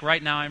 It's like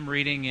right now I'm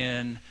reading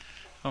in,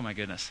 oh my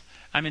goodness,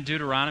 I'm in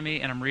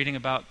Deuteronomy and I'm reading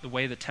about the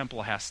way the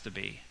temple has to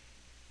be.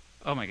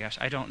 Oh my gosh,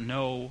 I don't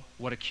know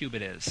what a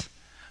cubit is.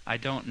 I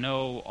don't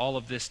know all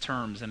of this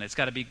terms, and it's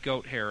got to be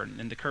goat hair,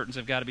 and the curtains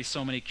have got to be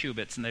so many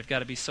cubits, and they've got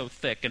to be so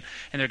thick, and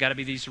there got to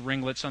be these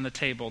ringlets on the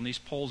table, and these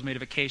poles made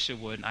of acacia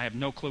wood, and I have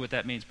no clue what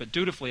that means, but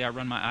dutifully I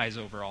run my eyes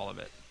over all of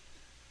it.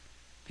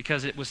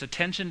 Because it was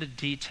attention to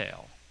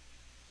detail.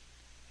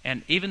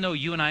 And even though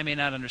you and I may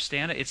not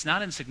understand it, it's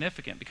not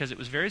insignificant, because it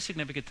was very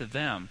significant to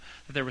them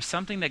that there was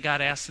something that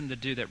God asked them to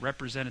do that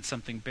represented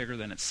something bigger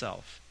than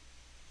itself.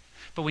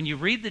 But when you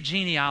read the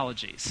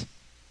genealogies,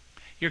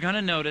 you're going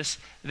to notice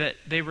that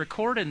they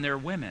record in their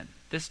women.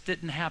 This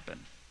didn't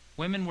happen.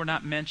 Women were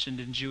not mentioned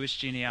in Jewish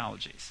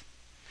genealogies.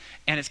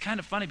 And it's kind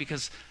of funny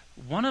because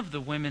one of the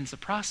women's a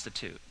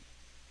prostitute.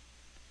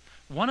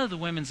 One of the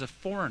women's a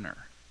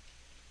foreigner.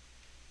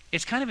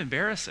 It's kind of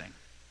embarrassing.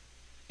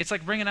 It's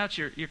like bringing out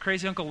your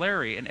crazy Uncle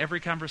Larry in every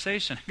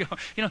conversation. Go,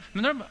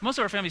 most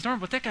of our family's normal,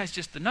 but that guy's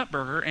just the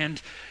nutburger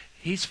and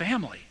he's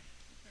family.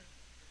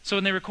 So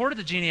when they recorded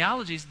the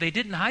genealogies, they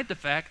didn't hide the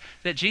fact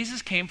that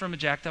Jesus came from a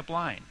jacked up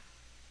line.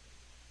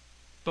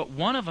 But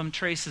one of them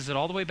traces it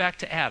all the way back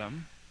to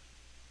Adam,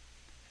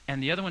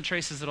 and the other one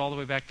traces it all the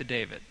way back to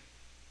David.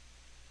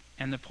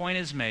 And the point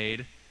is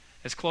made,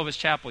 as Clovis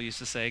Chappell used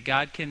to say,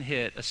 God can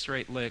hit a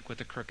straight lick with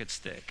a crooked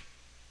stick.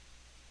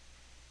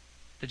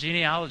 The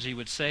genealogy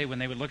would say, when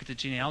they would look at the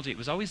genealogy, it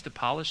was always the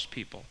polished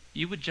people.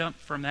 You would jump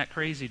from that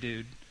crazy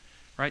dude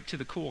right to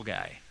the cool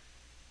guy.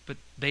 But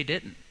they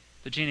didn't.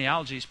 The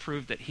genealogies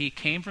proved that he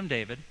came from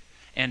David,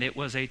 and it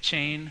was a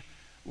chain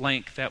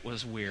link that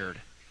was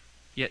weird.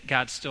 Yet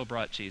God still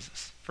brought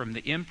Jesus. From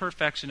the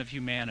imperfection of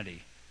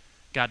humanity,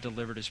 God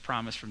delivered his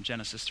promise from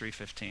Genesis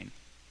 3:15.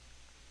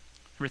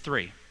 Number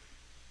 3,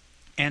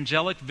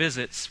 angelic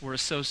visits were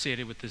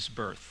associated with this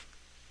birth.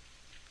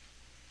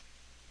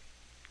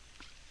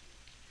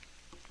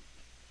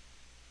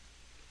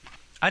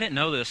 I didn't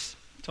know this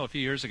until a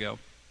few years ago.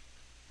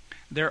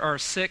 There are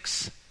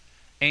 6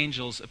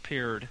 angels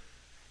appeared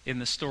in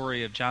the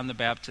story of John the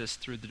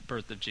Baptist through the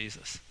birth of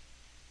Jesus.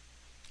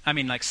 I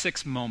mean, like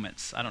 6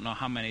 moments. I don't know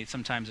how many.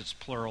 Sometimes it's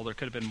plural. There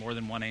could have been more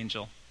than one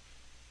angel.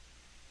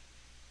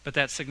 But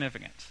that's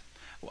significant.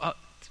 Well,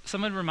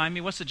 someone remind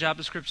me, what's the job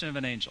description of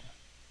an angel?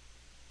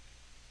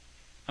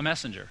 A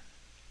messenger.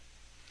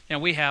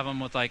 We have them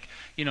with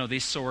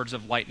these swords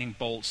of lightning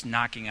bolts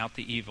knocking out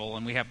the evil,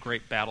 and we have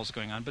great battles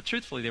going on. But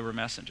truthfully, they were a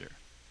messenger.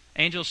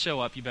 Angels show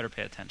up, you better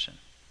pay attention.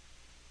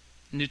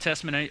 New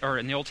Testament, or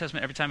in the Old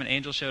Testament, every time an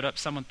angel showed up,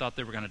 someone thought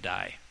they were going to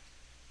die.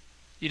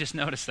 You just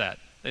notice that.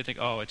 They think,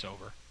 oh, it's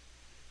over.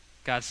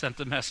 God sent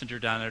the messenger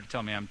down there to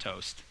tell me I'm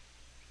toast.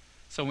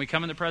 So when we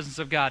come in the presence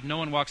of God, no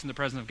one walks in the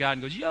presence of God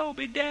and goes, yo,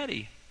 Big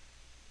Daddy.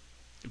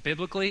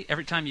 Biblically,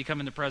 every time you come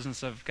in the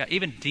presence of God,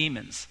 even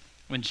demons,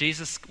 when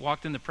Jesus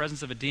walked in the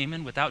presence of a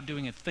demon without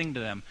doing a thing to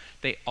them,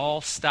 they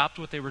all stopped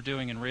what they were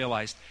doing and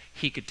realized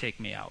he could take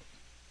me out.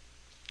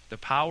 The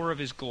power of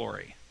his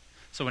glory.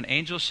 So when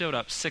angels showed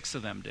up, 6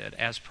 of them did,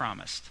 as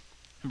promised.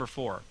 Number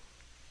 4,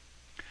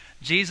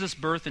 Jesus'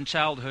 birth and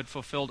childhood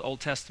fulfilled Old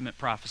Testament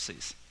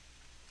prophecies.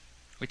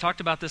 We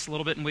talked about this a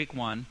little bit in week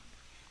 1.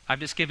 I've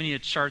just given you a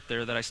chart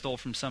there that I stole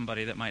from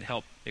somebody that might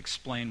help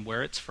explain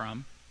where it's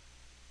from.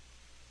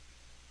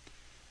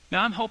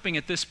 Now, I'm hoping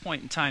at this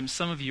point in time,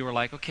 some of you are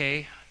like,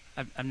 okay,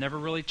 I've never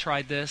really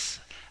tried this.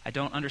 I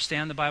don't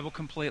understand the Bible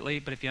completely,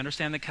 but if you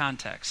understand the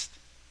context,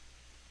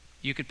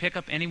 you could pick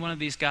up any one of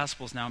these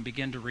Gospels now and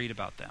begin to read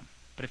about them.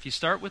 But if you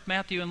start with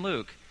Matthew and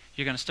Luke,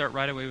 you're going to start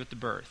right away with the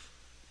birth.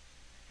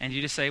 And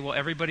you just say, well,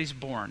 everybody's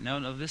born.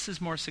 No, this is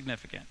more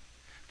significant.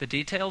 The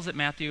details that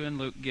Matthew and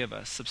Luke give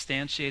us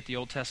substantiate the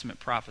Old Testament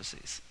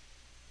prophecies.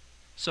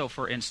 So,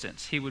 for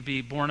instance, he would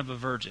be born of a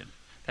virgin.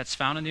 That's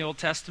found in the Old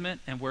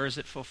Testament, and where is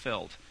it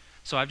fulfilled?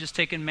 So I've just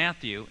taken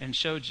Matthew and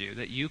showed you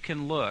that you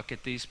can look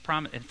at these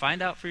and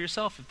find out for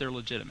yourself if they're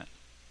legitimate.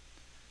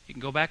 You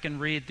can go back and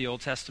read the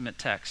Old Testament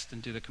text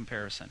and do the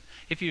comparison.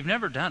 If you've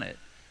never done it,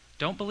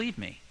 don't believe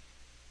me.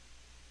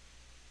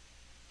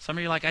 Some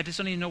of you are like, I just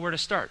don't even know where to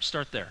start.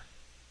 Start there.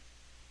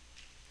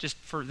 Just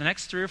for the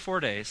next 3 or 4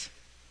 days,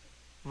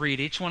 read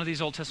each one of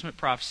these Old Testament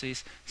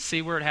prophecies,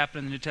 see where it happened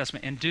in the New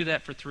Testament, and do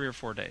that for 3 or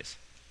 4 days.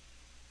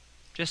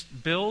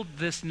 Just build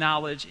this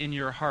knowledge in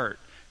your heart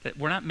that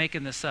we're not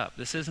making this up.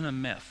 This isn't a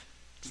myth.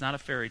 It's not a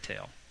fairy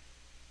tale.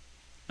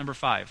 Number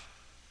 5,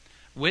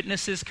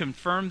 witnesses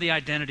confirm the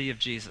identity of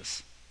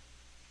Jesus.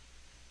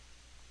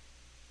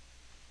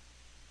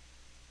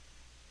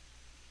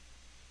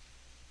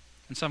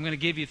 And so I'm going to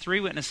give you 3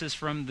 witnesses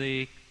from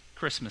the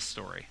Christmas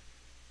story.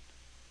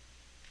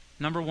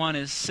 Number 1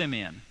 is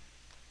Simeon.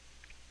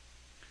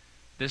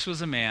 This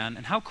was a man,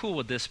 and how cool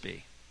would this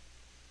be?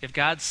 If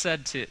God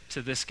said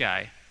to this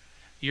guy,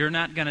 you're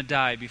not going to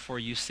die before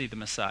you see the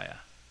Messiah.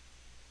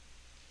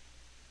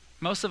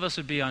 Most of us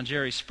would be on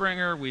Jerry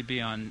Springer, we'd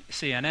be on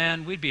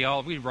CNN,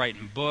 we'd write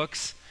in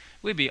books,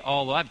 we'd be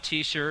all, I have a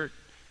t-shirt,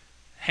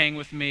 hang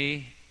with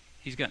me,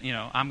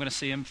 I'm going to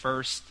see him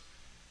first.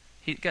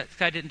 This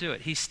guy didn't do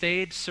it. He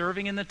stayed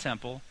serving in the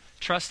temple,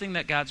 trusting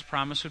that God's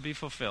promise would be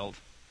fulfilled.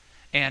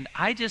 And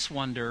I just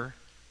wonder,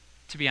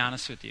 to be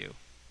honest with you,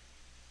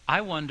 I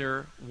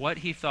wonder what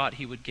he thought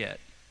he would get.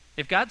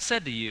 If God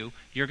said to you,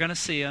 you're going to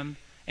see him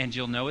and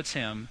you'll know it's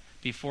him,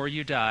 before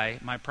you die,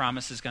 my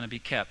promise is going to be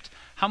kept.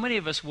 How many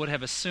of us would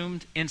have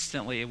assumed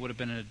instantly it would have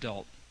been an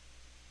adult?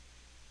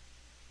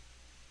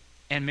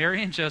 And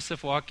Mary and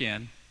Joseph walk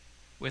in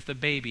with a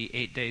baby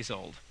 8 days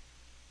old.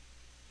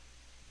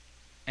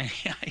 And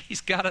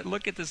he's got to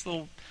look at this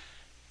little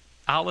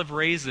olive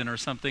raisin or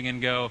something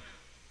and go,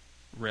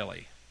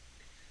 really?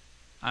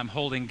 I'm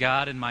holding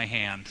God in my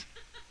hand.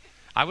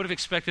 I would have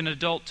expected an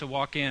adult to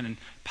walk in and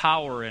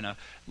power and a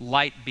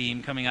light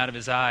beam coming out of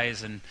his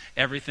eyes and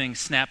everything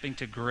snapping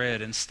to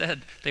grid.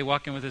 Instead, they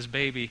walk in with his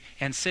baby.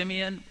 And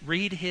Simeon,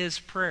 read his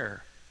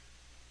prayer.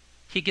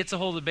 He gets a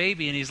hold of the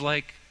baby and he's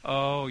like,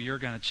 oh, you're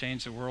going to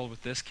change the world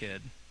with this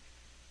kid.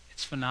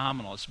 It's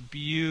phenomenal. It's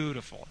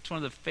beautiful. It's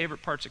one of the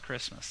favorite parts of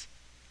Christmas.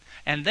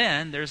 And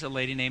then there's a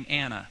lady named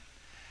Anna.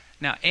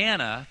 Now,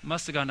 Anna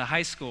must have gone to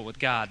high school with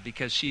God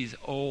because she's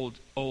old.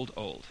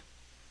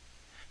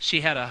 She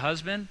had a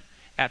husband.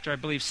 After, I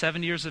believe,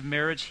 7 years of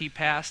marriage, he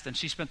passed, and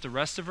she spent the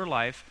rest of her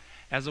life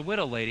as a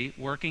widow lady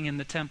working in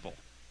the temple.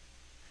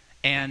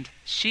 And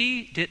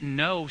she didn't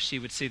know she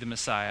would see the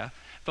Messiah,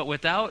 but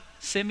without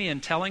Simeon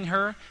telling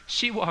her,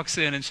 she walks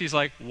in and she's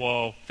like,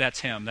 whoa,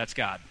 that's him, that's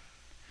God.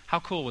 How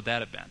cool would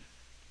that have been?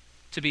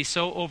 To be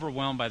so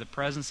overwhelmed by the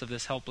presence of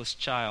this helpless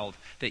child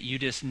that you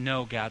just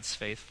know God's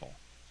faithful.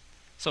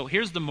 So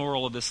here's the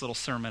moral of this little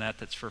sermonette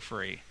that's for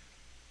free.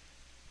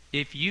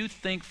 If you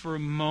think for a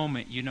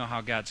moment you know how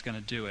God's going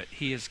to do it,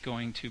 he is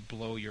going to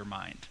blow your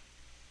mind.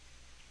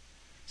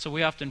 So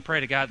we often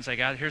pray to God and say,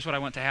 God, here's what I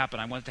want to happen.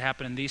 I want it to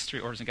happen in these 3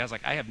 orders. And God's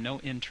like, I have no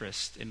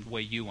interest in the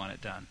way you want it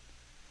done.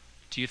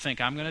 Do you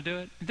think I'm going to do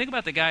it? And think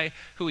about the guy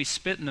who he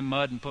spit in the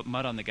mud and put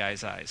mud on the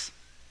guy's eyes.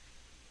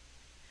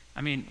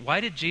 I mean,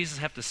 why did Jesus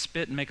have to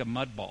spit and make a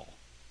mud ball?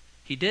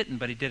 He didn't,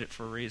 but he did it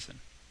for a reason.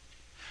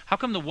 How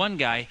come the one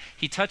guy,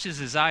 he touches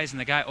his eyes and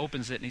the guy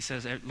opens it and he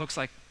says, it looks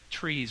like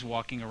trees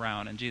walking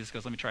around, and Jesus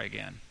goes, let me try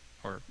again.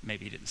 Or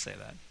maybe he didn't say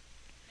that.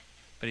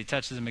 But he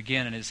touches him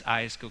again and his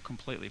eyes go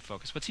completely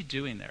focused. What's he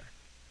doing there?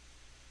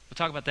 We'll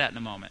talk about that in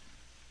a moment.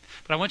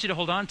 But I want you to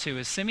hold on to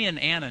is Simeon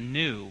and Anna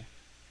knew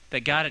that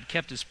God had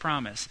kept his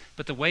promise,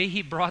 but the way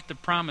he brought the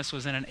promise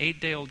was in an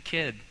 8-day-old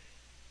kid.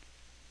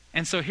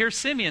 And so here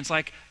Simeon's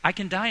like, I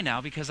can die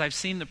now because I've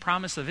seen the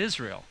promise of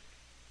Israel,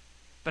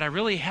 but I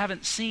really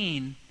haven't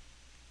seen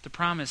the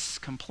promise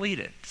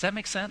completed. Does that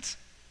make sense?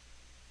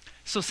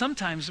 So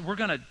sometimes we're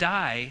going to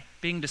die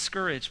being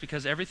discouraged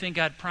because everything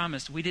God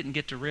promised we didn't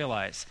get to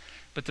realize.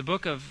 But the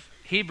book of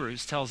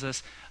Hebrews tells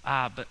us,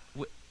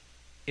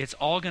 it's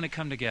all going to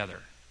come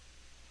together.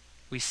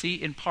 We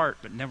see in part,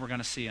 but never going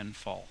to see in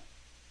full.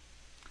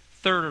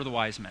 Third are the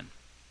wise men,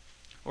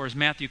 or as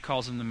Matthew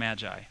calls them, the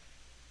magi.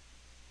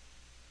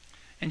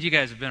 And you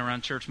guys have been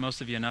around church,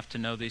 most of you, enough to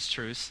know these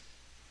truths.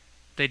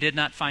 They did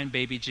not find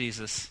baby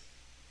Jesus.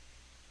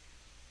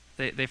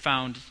 They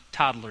found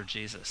toddler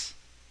Jesus.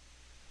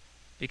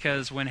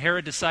 Because when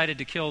Herod decided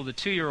to kill the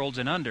 2-year-olds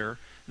and under,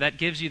 that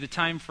gives you the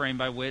time frame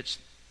by which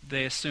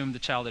they assumed the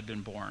child had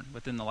been born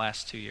within the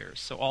last 2 years.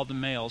 So all the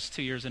males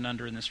 2 years and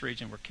under in this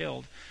region were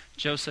killed.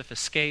 Joseph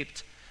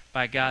escaped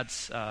by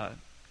God's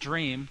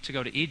dream to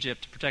go to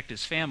Egypt to protect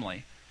his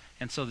family.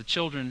 And so the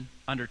children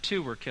under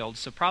 2 were killed.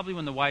 So probably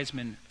when the wise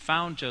men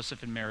found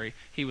Joseph and Mary,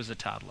 he was a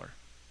toddler.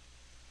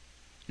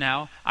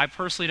 Now, I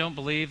personally don't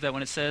believe that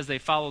when it says they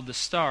followed the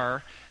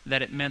star,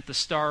 that it meant the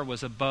star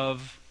was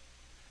above,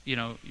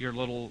 your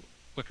little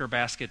wicker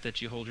basket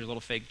that you hold your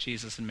little fake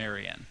Jesus and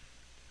Mary in.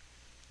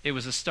 It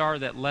was a star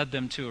that led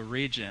them to a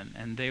region,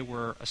 and they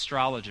were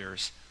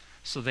astrologers.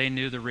 So they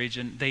knew the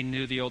region. They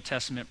knew the Old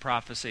Testament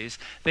prophecies.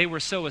 They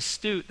were so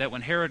astute that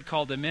when Herod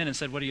called them in and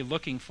said, "What are you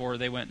looking for?"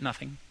 they went,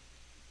 "Nothing."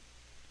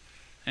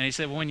 And he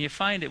said, "Well, when you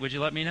find it, would you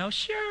let me know?"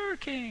 "Sure,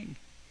 King."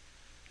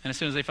 And as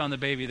soon as they found the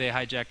baby, they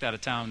hijacked out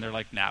of town. They're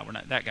like, "Nah, we're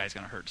not. That guy's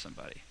going to hurt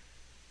somebody."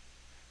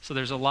 So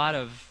there's a lot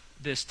of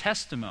this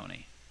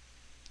testimony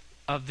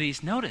of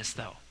these. Notice,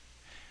 though,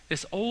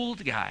 this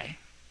old guy,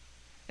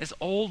 this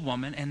old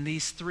woman, and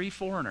these 3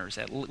 foreigners.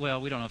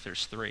 Well, we don't know if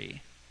there's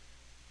 3.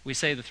 We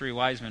say the 3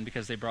 wise men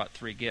because they brought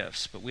 3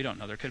 gifts, but we don't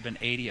know. There could have been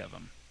 80 of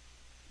them.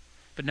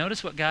 But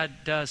notice what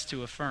God does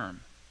to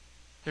affirm.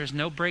 There's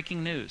no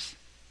breaking news.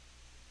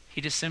 He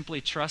just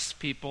simply trusts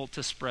people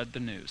to spread the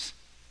news.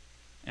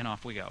 And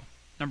off we go.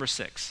 Number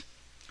 6.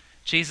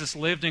 Jesus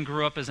lived and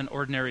grew up as an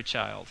ordinary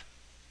child.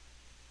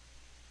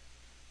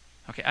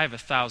 Okay, I have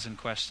 1,000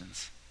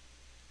 questions.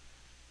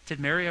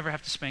 Did Mary ever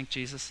have to spank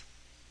Jesus?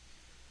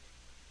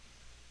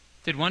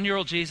 Did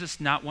 1-year-old Jesus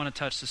not want to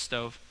touch the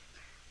stove?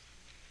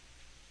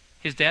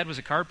 His dad was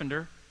a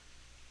carpenter.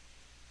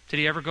 Did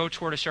he ever go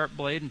toward a sharp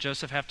blade and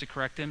Joseph have to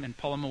correct him and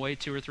pull him away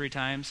 2 or 3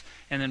 times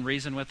and then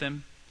reason with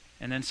him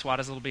and then swat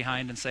his little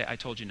behind and say, "I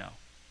told you no"?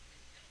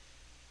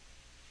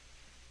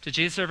 Did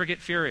Jesus ever get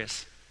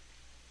furious?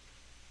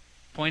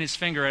 Point his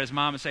finger at his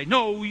mom and say,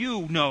 "No,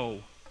 you,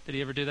 no"? Did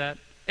he ever do that?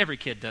 Every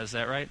kid does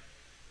that, right?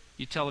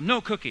 You tell them, "No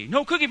cookie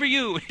for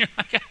you." You're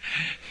like,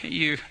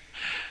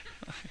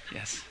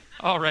 yes,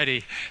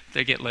 already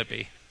they get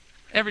lippy.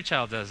 Every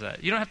child does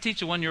that. You don't have to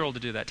teach a 1-year-old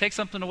to do that. Take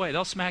something away.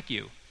 They'll smack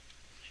you.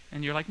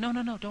 And you're like, no,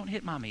 don't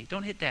hit mommy.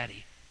 Don't hit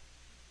daddy.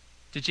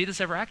 Did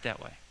Jesus ever act that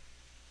way?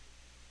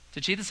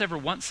 Did Jesus ever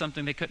want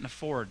something they couldn't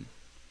afford and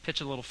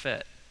pitch a little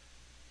fit?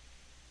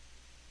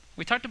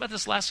 We talked about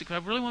this last week, but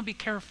I really want to be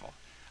careful.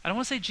 I don't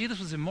want to say Jesus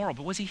was immoral,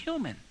 but was he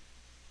human?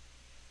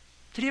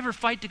 Did he ever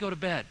fight to go to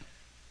bed?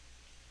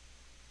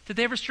 Did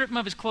they ever strip him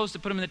of his clothes to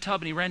put him in the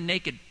tub and he ran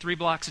naked 3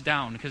 blocks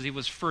down because he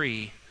was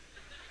free?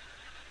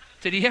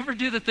 Did he ever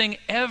do the thing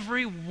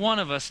every one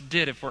of us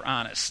did, if we're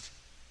honest?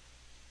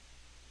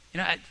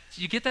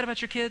 You get that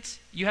about your kids?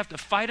 You have to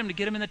fight them to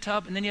get them in the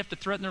tub, and then you have to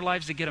threaten their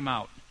lives to get them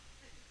out.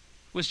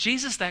 Was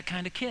Jesus that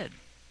kind of kid?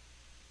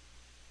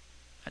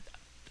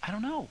 I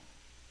don't know,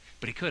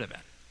 but he could have been.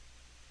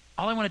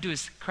 All I want to do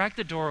is crack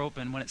the door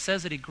open. When it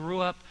says that he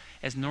grew up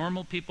as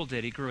normal people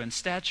did, he grew in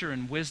stature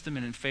and wisdom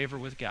and in favor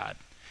with God.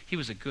 He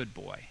was a good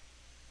boy.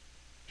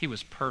 He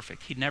was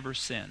perfect. He never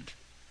sinned.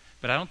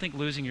 But I don't think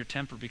losing your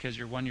temper because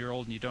you're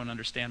 1-year-old and you don't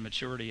understand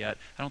maturity yet,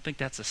 I don't think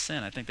that's a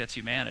sin. I think that's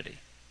humanity.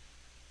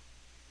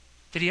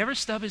 Did he ever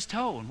stub his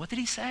toe? And what did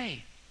he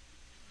say?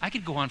 I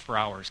could go on for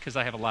hours because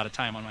I have a lot of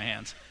time on my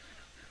hands.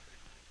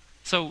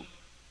 So I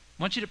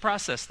want you to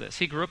process this.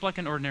 He grew up like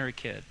an ordinary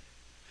kid.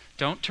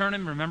 Don't turn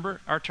him, remember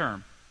our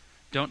term,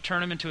 don't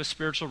turn him into a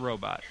spiritual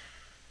robot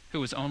who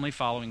was only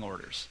following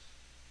orders.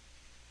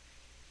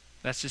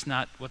 That's just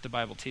not what the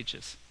Bible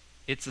teaches.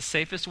 It's the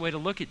safest way to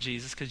look at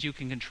Jesus because you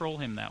can control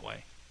him that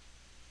way.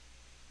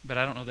 But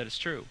I don't know that it's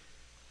true.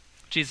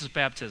 Jesus'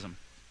 baptism.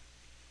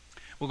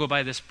 We'll go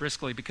by this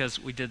briskly because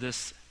we did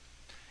this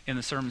in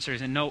the sermon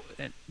series. And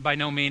by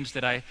no means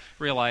did I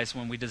realize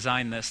when we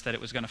designed this that it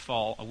was going to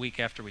fall a week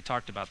after we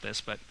talked about this.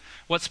 But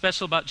what's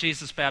special about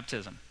Jesus'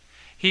 baptism?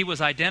 He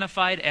was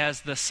identified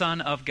as the Son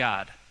of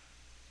God.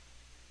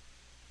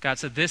 God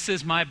said, "This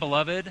is my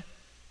beloved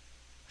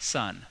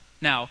Son."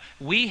 Now,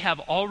 we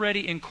have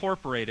already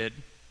incorporated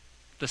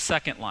the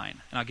second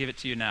line, and I'll give it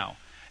to you now.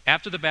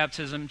 After the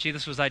baptism,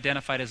 Jesus was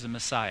identified as the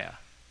Messiah.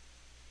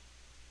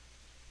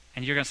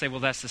 And you're going to say, well,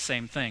 that's the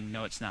same thing.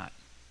 No, it's not.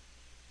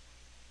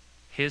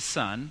 His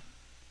Son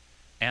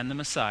and the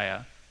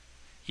Messiah,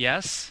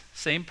 yes,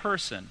 same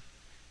person,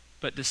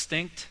 but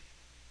distinct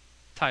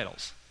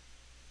titles.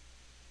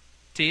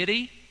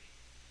 Deity,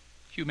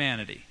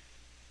 humanity.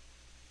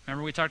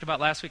 Remember we talked about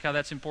last week how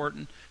that's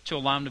important to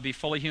allow him to be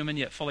fully human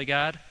yet fully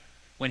God?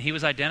 When he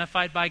was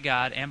identified by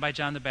God and by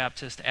John the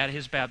Baptist at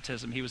his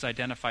baptism, he was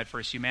identified for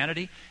his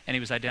humanity and he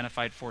was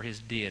identified for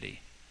his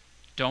deity.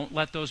 Don't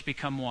let those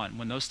become one.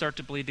 When those start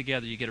to bleed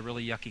together, you get a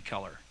really yucky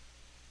color.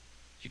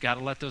 You got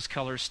to let those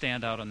colors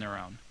stand out on their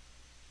own.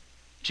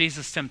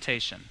 Jesus'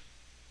 temptation.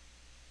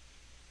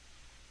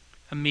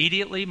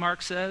 Immediately,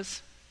 Mark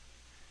says,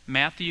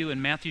 Matthew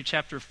in Matthew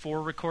chapter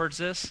 4 records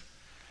this,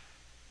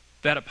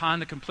 that upon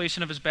the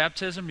completion of his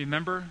baptism,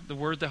 remember the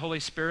word the Holy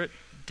Spirit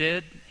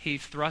did? He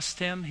thrust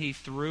him, he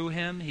threw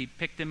him, he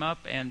picked him up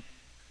and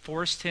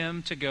forced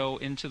him to go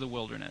into the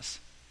wilderness.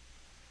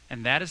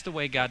 And that is the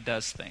way God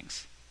does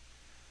things.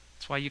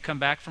 That's why you come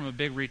back from a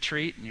big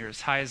retreat and you're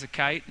as high as a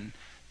kite, and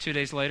 2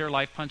 days later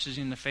life punches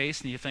you in the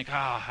face and you think,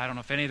 I don't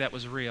know if any of that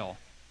was real.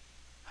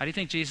 How do you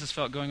think Jesus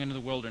felt going into the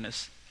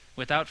wilderness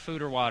without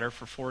food or water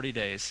for 40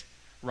 days,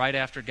 right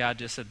after God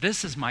just said,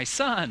 "This is my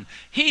son.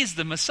 He's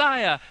the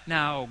Messiah.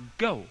 Now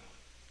go.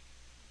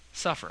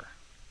 Suffer.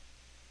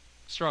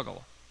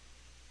 Struggle.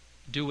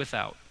 Do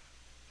without."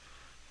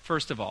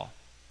 First of all,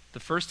 the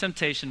first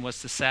temptation was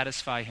to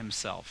satisfy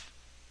himself.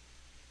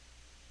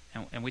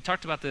 And we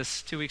talked about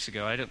this 2 weeks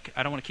ago. I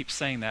don't want to keep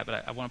saying that,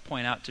 but I want to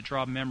point out, to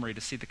draw memory, to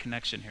see the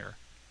connection here,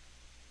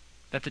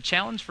 that the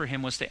challenge for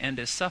him was to end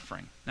his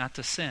suffering, not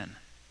to sin.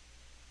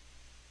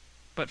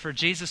 But for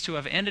Jesus to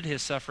have ended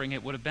his suffering,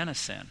 it would have been a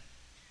sin.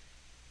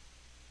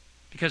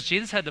 Because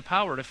Jesus had the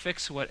power to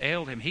fix what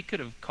ailed him. He could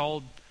have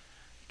called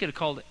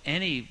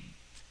any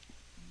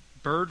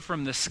bird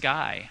from the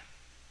sky,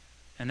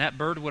 and that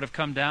bird would have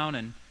come down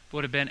and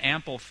would have been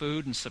ample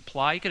food and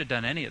supply. He could have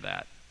done any of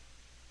that.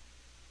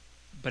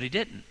 But he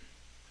didn't.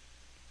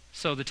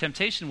 So the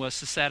temptation was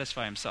to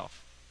satisfy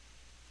himself.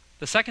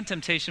 The second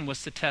temptation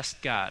was to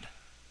test God.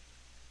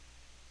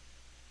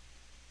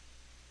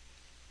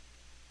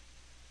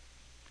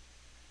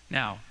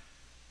 Now,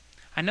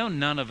 I know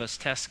none of us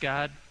test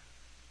God.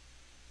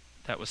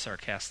 That was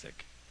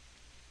sarcastic.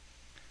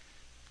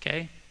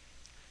 Okay?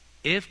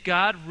 If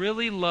God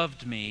really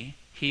loved me,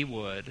 he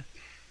would.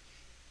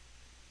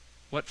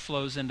 What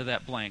flows into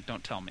that blank?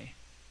 Don't tell me.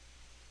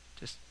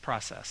 Just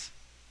process.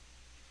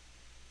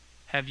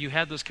 Have you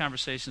had those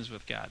conversations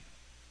with God?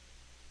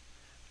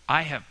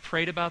 I have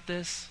prayed about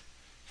this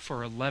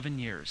for 11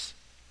 years.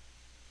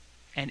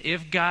 And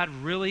if God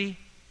really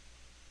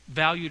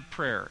valued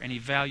prayer and he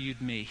valued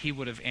me, he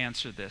would have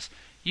answered this.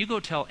 You go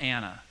tell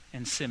Anna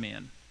and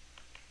Simeon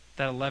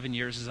that 11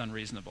 years is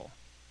unreasonable.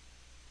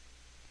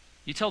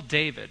 You tell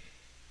David,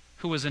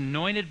 who was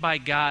anointed by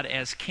God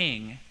as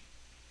king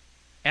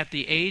at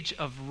the age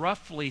of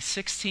roughly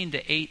 16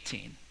 to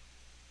 18.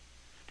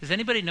 Does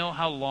anybody know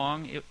how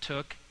long it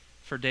took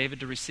for David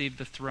to receive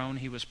the throne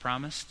he was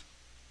promised?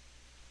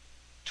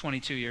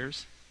 22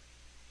 years.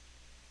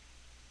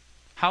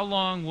 How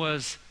long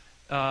was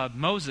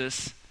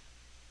Moses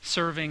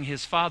serving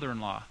his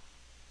father-in-law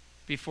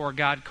before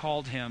God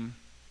called him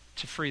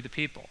to free the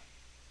people?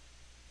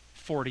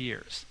 40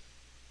 years.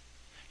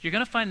 You're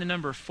going to find the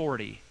number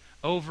 40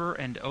 over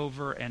and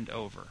over and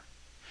over.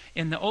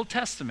 In the Old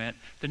Testament,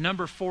 the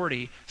number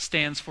 40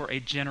 stands for a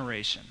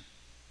generation.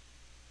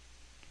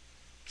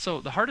 So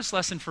the hardest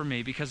lesson for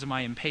me, because of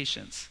my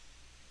impatience,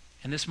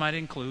 and this might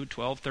include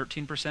 12,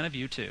 13% of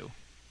you too,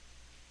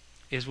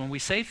 is when we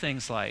say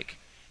things like,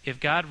 if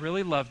God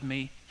really loved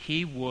me,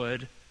 he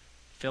would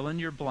fill in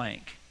your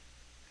blank.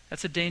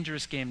 That's a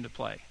dangerous game to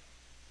play.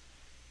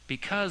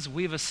 Because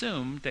we've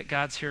assumed that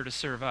God's here to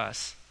serve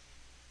us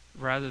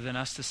rather than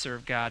us to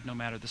serve God no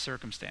matter the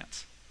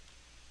circumstance.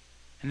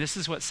 And this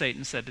is what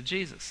Satan said to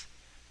Jesus.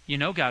 You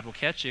know God will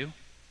catch you.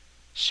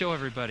 Show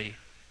everybody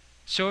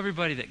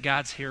that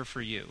God's here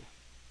for you.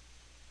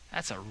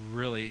 That's a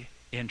really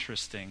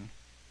interesting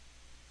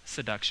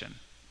seduction.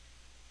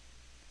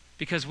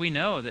 Because we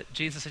know that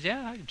Jesus said,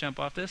 yeah, I could jump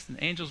off this, and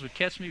angels would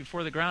catch me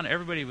before the ground,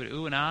 everybody would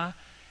ooh and ah,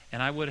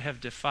 and I would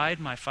have defied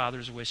my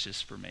Father's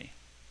wishes for me.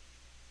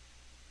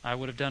 I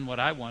would have done what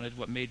I wanted,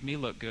 what made me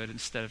look good,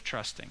 instead of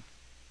trusting.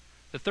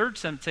 The third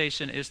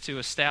temptation is to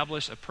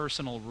establish a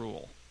personal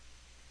rule.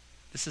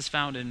 This is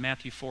found in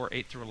Matthew 4,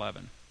 8 through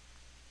 11.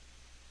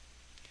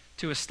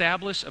 To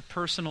establish a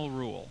personal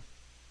rule.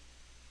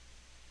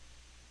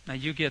 Now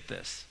you get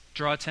this.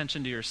 Draw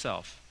attention to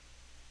yourself.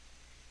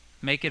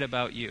 Make it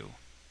about you.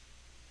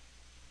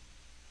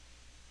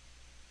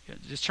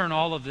 Just turn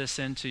all of this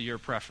into your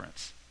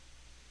preference.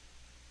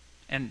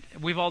 And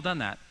we've all done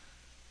that.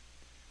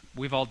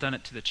 We've all done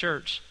it to the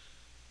church.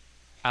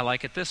 I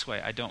like it this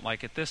way. I don't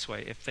like it this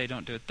way. If they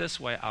don't do it this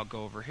way, I'll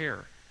go over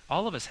here.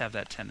 All of us have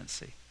that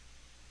tendency.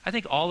 I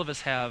think all of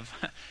us have,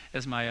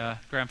 as my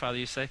grandfather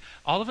used to say,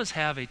 all of us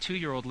have a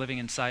 2-year-old living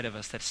inside of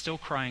us that's still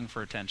crying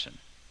for attention.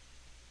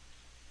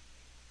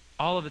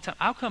 All of the time.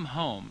 I'll come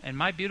home, and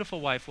my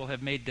beautiful wife will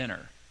have made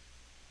dinner.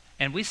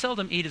 And we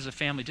seldom eat as a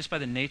family just by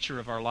the nature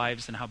of our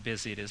lives and how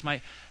busy it is.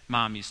 My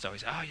mom used to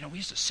always, we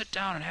used to sit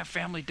down and have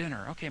family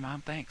dinner. Okay,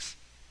 Mom, thanks.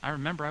 I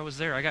remember I was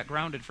there. I got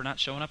grounded for not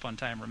showing up on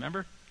time,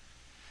 remember?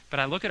 But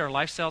I look at our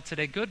lifestyle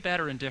today, good, bad,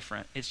 or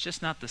indifferent. It's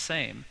just not the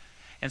same.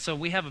 And so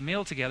we have a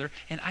meal together,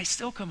 and I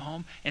still come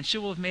home, and she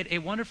will have made a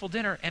wonderful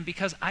dinner, and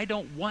because I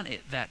don't want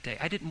it that day,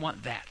 I didn't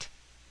want that,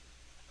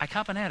 I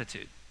cop an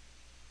attitude.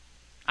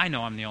 I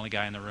know I'm the only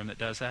guy in the room that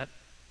does that.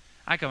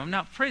 I come home,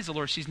 now, praise the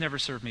Lord, she's never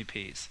served me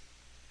peas.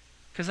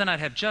 Because then I'd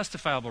have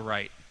justifiable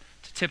right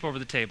to tip over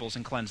the tables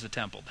and cleanse the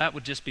temple. That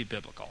would just be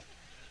biblical.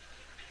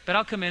 But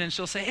I'll come in, and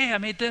she'll say, hey, I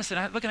made this, and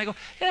I look, and I go,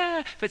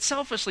 yeah, but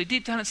selfishly,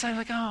 deep down inside, I'm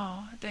like,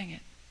 oh, dang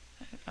it,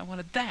 I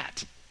wanted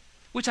that.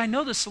 Which I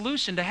know the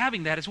solution to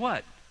having that is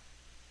what?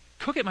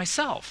 Cook it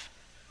myself.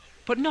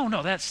 But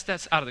no, that's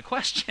out of the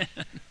question.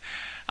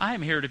 I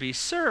am here to be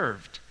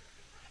served.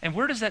 And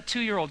where does that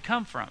 2-year-old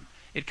come from?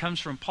 It comes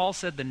from, Paul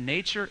said, the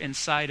nature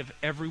inside of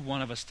every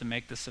one of us to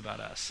make this about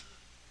us.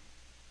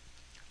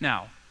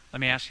 Now, let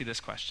me ask you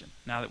this question.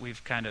 Now that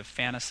we've kind of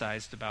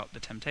fantasized about the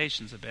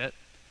temptations a bit,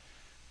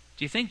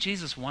 do you think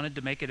Jesus wanted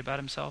to make it about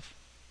himself?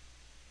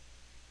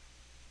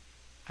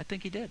 I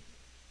think he did.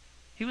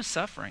 He was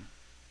suffering.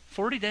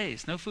 40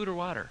 days, no food or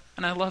water.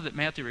 And I love that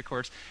Matthew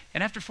records,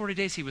 and after 40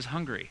 days he was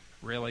hungry.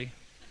 Really?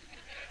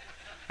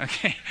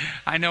 Okay,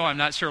 I know I'm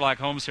not Sherlock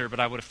Holmes here, but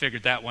I would have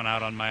figured that one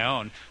out on my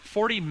own.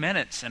 40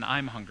 minutes and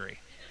I'm hungry.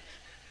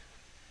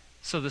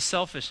 So the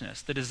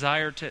selfishness, the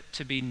desire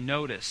to be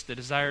noticed, the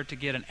desire to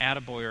get an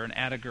attaboy or an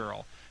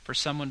attagirl, for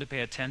someone to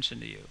pay attention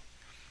to you.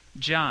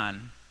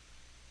 John,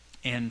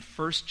 in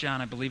 1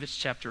 John, I believe it's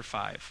chapter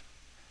 5,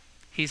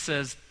 he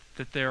says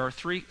that there are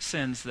 3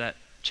 sins that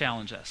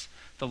challenge us.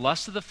 The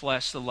lust of the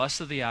flesh, the lust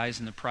of the eyes,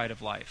 and the pride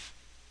of life.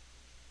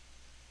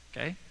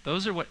 Okay?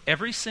 Those are what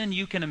every sin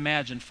you can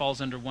imagine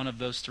falls under one of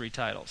those 3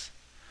 titles.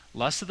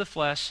 Lust of the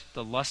flesh,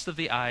 the lust of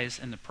the eyes,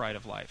 and the pride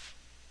of life.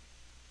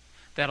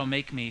 That'll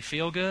make me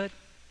feel good.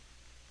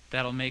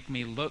 That'll make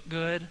me look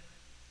good.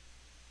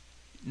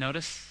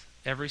 Notice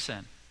every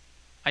sin.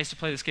 I used to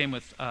play this game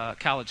with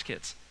college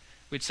kids.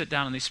 We'd sit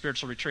down in these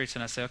spiritual retreats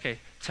and I'd say, okay,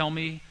 tell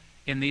me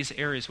in these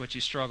areas what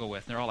you struggle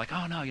with. And they're all like,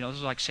 oh no,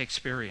 those are like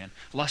Shakespearean.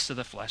 Lust of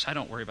the flesh. I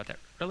don't worry about that.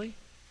 Really?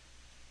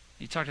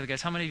 You talk to the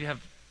guys, how many of you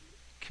have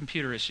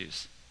computer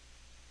issues?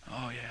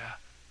 Oh yeah.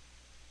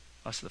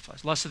 Lust of the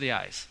flesh. Lust of the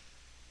eyes.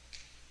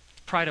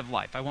 Pride of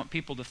life. I want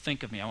people to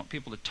think of me. I want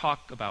people to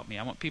talk about me.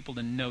 I want people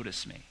to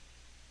notice me.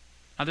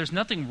 Now there's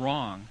nothing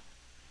wrong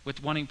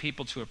with wanting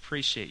people to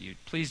appreciate you.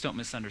 Please don't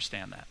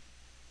misunderstand that.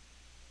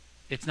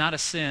 It's not a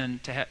sin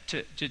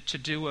to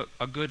do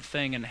a good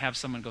thing and have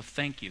someone go,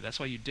 thank you. That's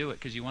why you do it,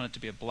 because you want it to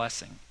be a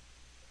blessing.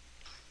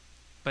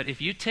 But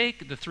if you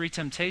take the 3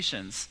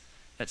 temptations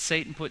that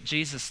Satan put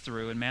Jesus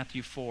through in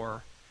Matthew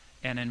 4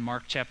 and in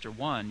Mark chapter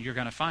 1, you're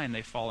going to find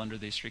they fall under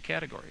these 3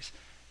 categories.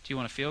 Do you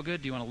want to feel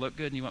good? Do you want to look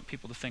good? And you want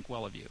people to think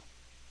well of you?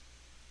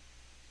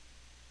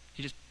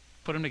 You just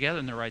put them together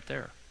and they're right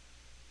there.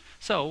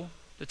 So,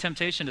 the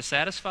temptation to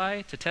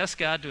satisfy, to test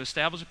God, to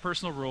establish a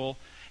personal rule,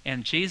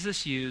 and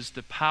Jesus used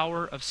the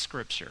power of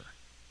Scripture.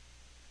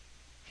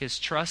 His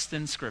trust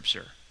in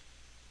Scripture.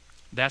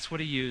 That's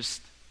what he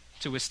used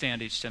to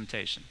withstand each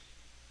temptation.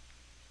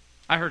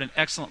 I heard an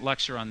excellent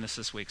lecture on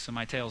this week, so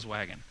my tail's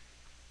wagging.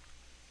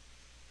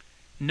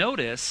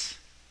 Notice,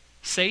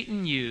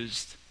 Satan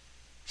used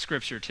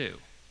Scripture too.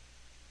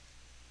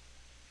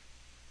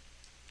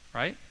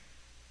 Right?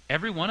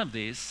 Every one of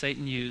these,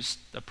 Satan used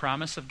the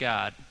promise of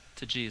God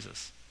to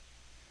Jesus.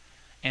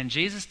 And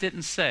Jesus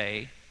didn't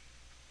say,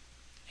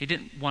 he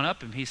didn't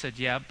one-up him. He said,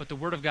 yeah, but the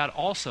Word of God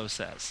also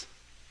says.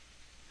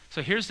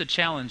 So here's the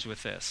challenge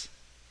with this.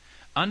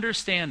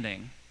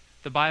 Understanding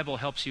the Bible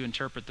helps you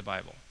interpret the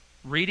Bible.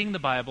 Reading the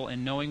Bible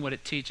and knowing what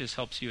it teaches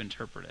helps you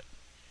interpret it.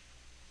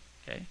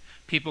 Okay?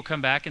 People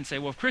come back and say,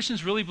 well, if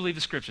Christians really believe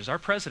the Scriptures, our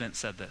president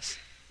said this.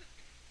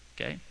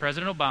 Okay?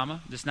 President Obama,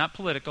 this is not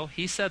political,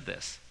 he said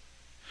this.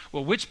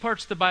 Well, which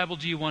parts of the Bible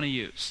do you want to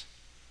use?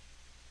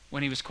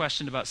 When he was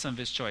questioned about some of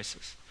his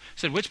choices. He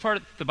said, which part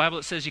of the Bible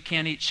that says you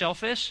can't eat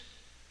shellfish?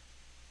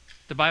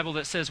 The Bible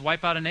that says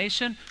wipe out a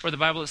nation? Or the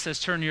Bible that says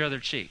turn your other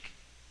cheek?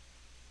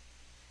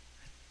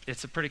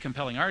 It's a pretty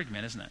compelling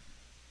argument, isn't it?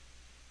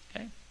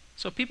 Okay?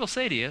 So people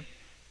say to you,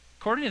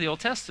 according to the Old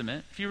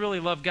Testament, if you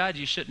really love God,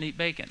 you shouldn't eat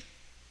bacon.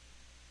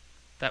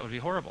 That would be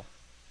horrible.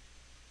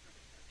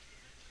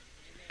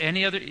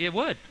 It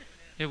would.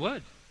 It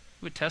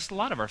would test a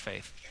lot of our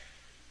faith.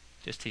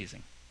 Just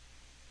teasing.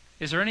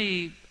 Is there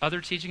any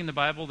other teaching in the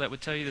Bible that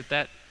would tell you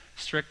that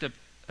strict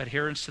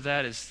adherence to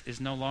that is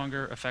no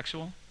longer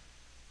effectual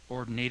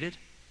or needed?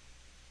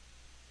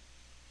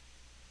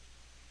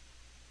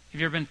 Have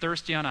you ever been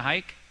thirsty on a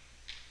hike?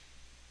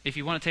 If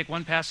you want to take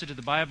one passage of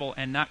the Bible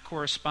and not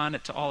correspond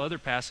it to all other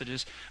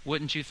passages,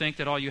 wouldn't you think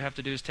that all you have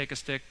to do is take a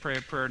stick, pray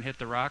a prayer, and hit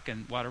the rock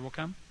and water will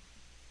come?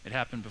 It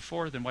happened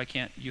before, then why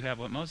can't you have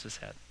what Moses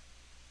had?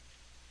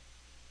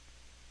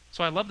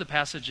 So I love the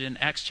passage in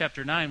Acts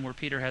chapter 9 where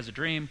Peter has a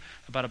dream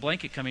about a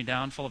blanket coming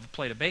down full of a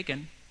plate of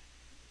bacon.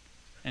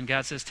 And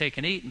God says, take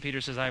and eat. And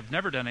Peter says, I've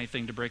never done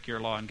anything to break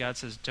your law. And God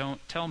says, don't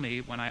tell me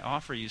when I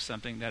offer you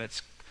something that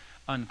it's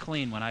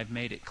unclean when I've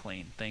made it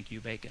clean. Thank you,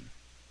 bacon.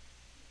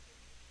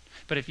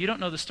 But if you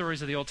don't know the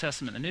stories of the Old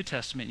Testament and the New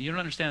Testament, and you don't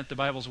understand that the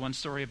Bible is one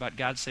story about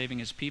God saving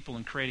his people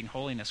and creating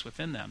holiness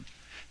within them,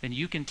 then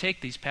you can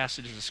take these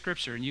passages of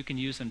Scripture and you can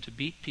use them to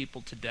beat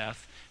people to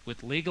death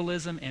with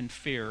legalism and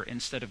fear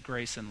instead of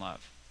grace and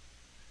love.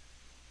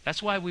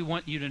 That's why we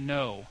want you to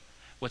know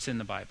what's in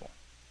the Bible.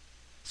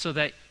 So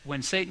that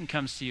when Satan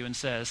comes to you and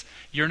says,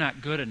 you're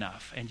not good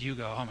enough, and you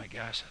go, oh my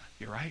gosh,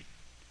 you're right.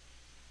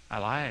 I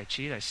lie, I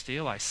cheat, I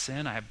steal, I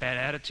sin, I have bad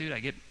attitude, I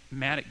get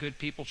mad at good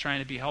people trying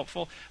to be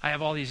helpful. I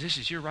have all these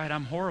issues. You're right,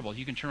 I'm horrible.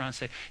 You can turn around and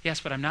say, yes,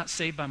 but I'm not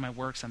saved by my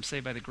works. I'm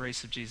saved by the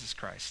grace of Jesus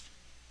Christ.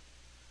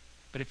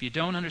 But if you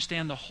don't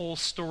understand the whole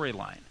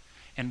storyline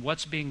and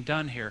what's being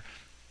done here,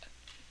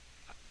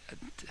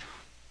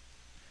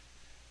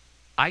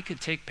 I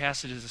could take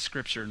passages of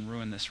Scripture and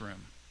ruin this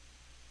room.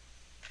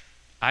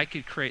 I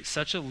could create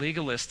such a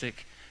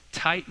legalistic,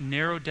 tight,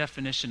 narrow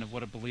definition of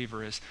what a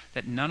believer is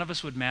that none of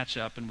us would match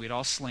up and we'd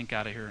all slink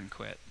out of here and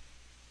quit.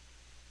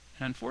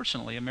 And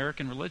unfortunately,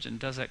 American religion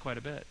does that quite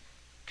a bit.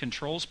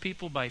 Controls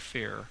people by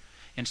fear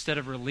instead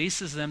of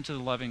releases them to the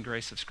loving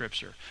grace of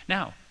Scripture.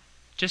 Now,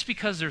 just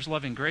because there's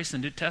loving grace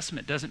in the New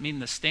Testament doesn't mean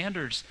the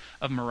standards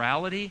of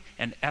morality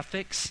and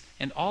ethics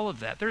and all of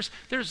that. There's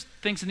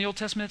things in the Old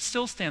Testament that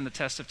still stand the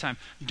test of time.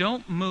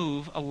 Don't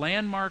move a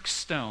landmark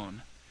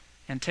stone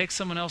and take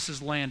someone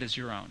else's land as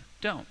your own.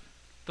 Don't.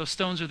 Those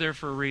stones are there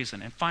for a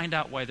reason, and find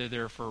out why they're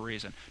there for a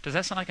reason. Does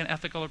that sound like an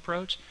ethical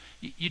approach?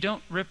 You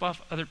don't rip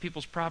off other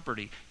people's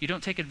property. You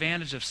don't take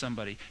advantage of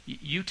somebody.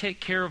 You take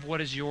care of what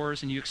is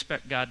yours, and you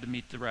expect God to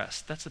meet the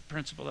rest. That's a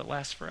principle that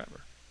lasts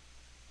forever.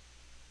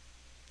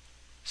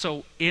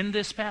 So in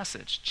this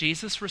passage,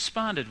 Jesus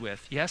responded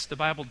with, yes, the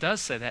Bible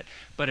does say that,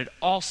 but it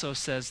also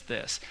says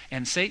this.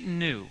 And Satan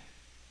knew.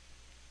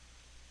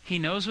 He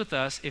knows with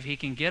us, if he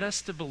can get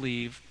us to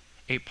believe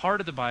a part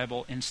of the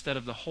Bible instead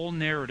of the whole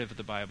narrative of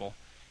the Bible,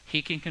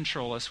 he can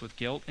control us with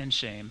guilt and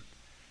shame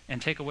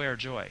and take away our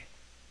joy.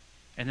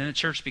 And then the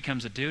church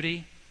becomes a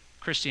duty.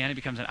 Christianity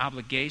becomes an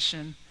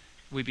obligation.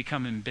 We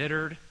become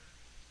embittered.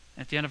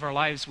 At the end of our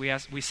lives,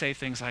 we say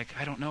things like,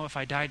 I don't know if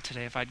I died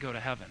today if I'd go to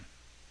heaven.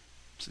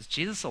 Is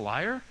Jesus a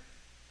liar?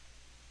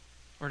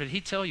 Or did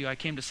he tell you I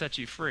came to set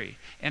you free?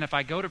 And if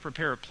I go to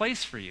prepare a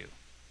place for you,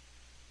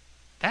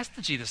 that's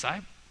the Jesus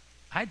I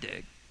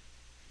dig.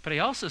 But he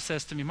also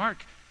says to me,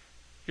 Mark,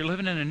 you're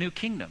living in a new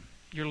kingdom.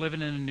 You're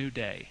living in a new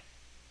day.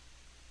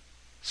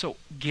 So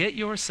get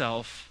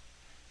yourself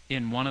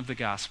in one of the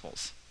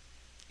Gospels.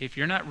 If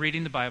you're not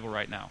reading the Bible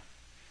right now,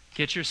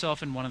 get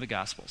yourself in one of the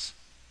Gospels.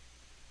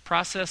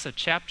 Process a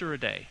chapter a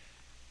day.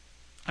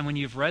 And when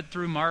you've read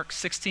through Mark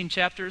 16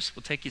 chapters,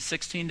 will take you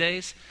 16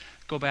 days,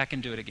 go back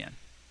and do it again.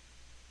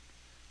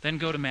 Then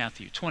go to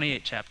Matthew,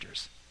 28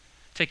 chapters.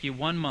 Take you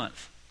 1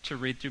 month to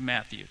read through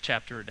Matthew,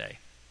 chapter a day.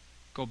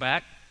 Go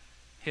back,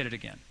 hit it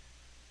again.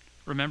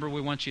 Remember,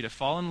 we want you to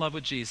fall in love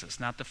with Jesus,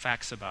 not the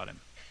facts about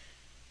him.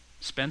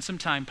 Spend some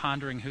time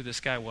pondering who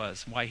this guy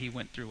was, why he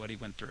went through what he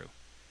went through,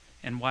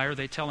 and why are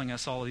they telling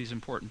us all of these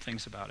important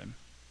things about him.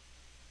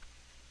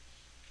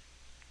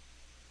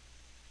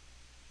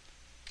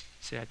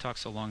 See, I talked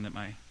so long that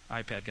my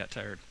iPad got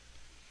tired.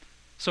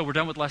 So we're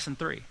done with lesson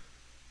 3.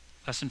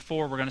 Lesson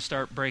 4, we're going to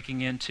start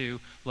breaking into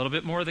a little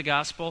bit more of the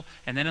gospel,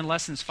 and then in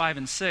lessons 5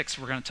 and 6,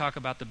 we're going to talk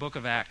about the book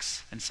of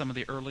Acts and some of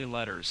the early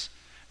letters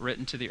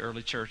written to the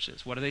early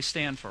churches. What do they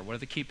stand for? What are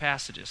the key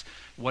passages?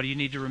 What do you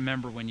need to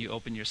remember when you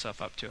open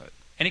yourself up to it?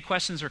 Any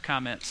questions or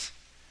comments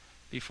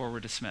before we're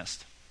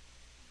dismissed?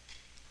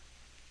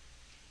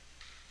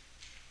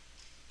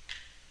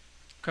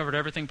 Covered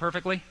everything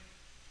perfectly?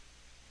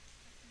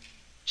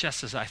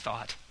 Just as I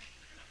thought.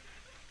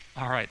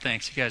 All right,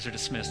 thanks. You guys are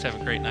dismissed. Have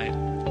a great night.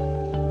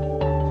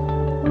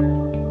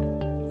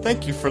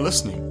 Thank you for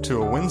listening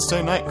to a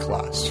Wednesday night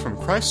class from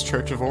Christ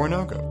Church of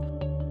Oronogo.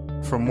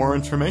 For more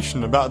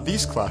information about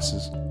these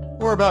classes,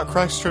 or about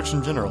Christ Church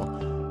in general,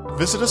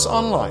 visit us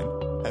online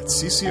at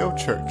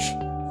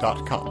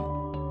ccochurch.com.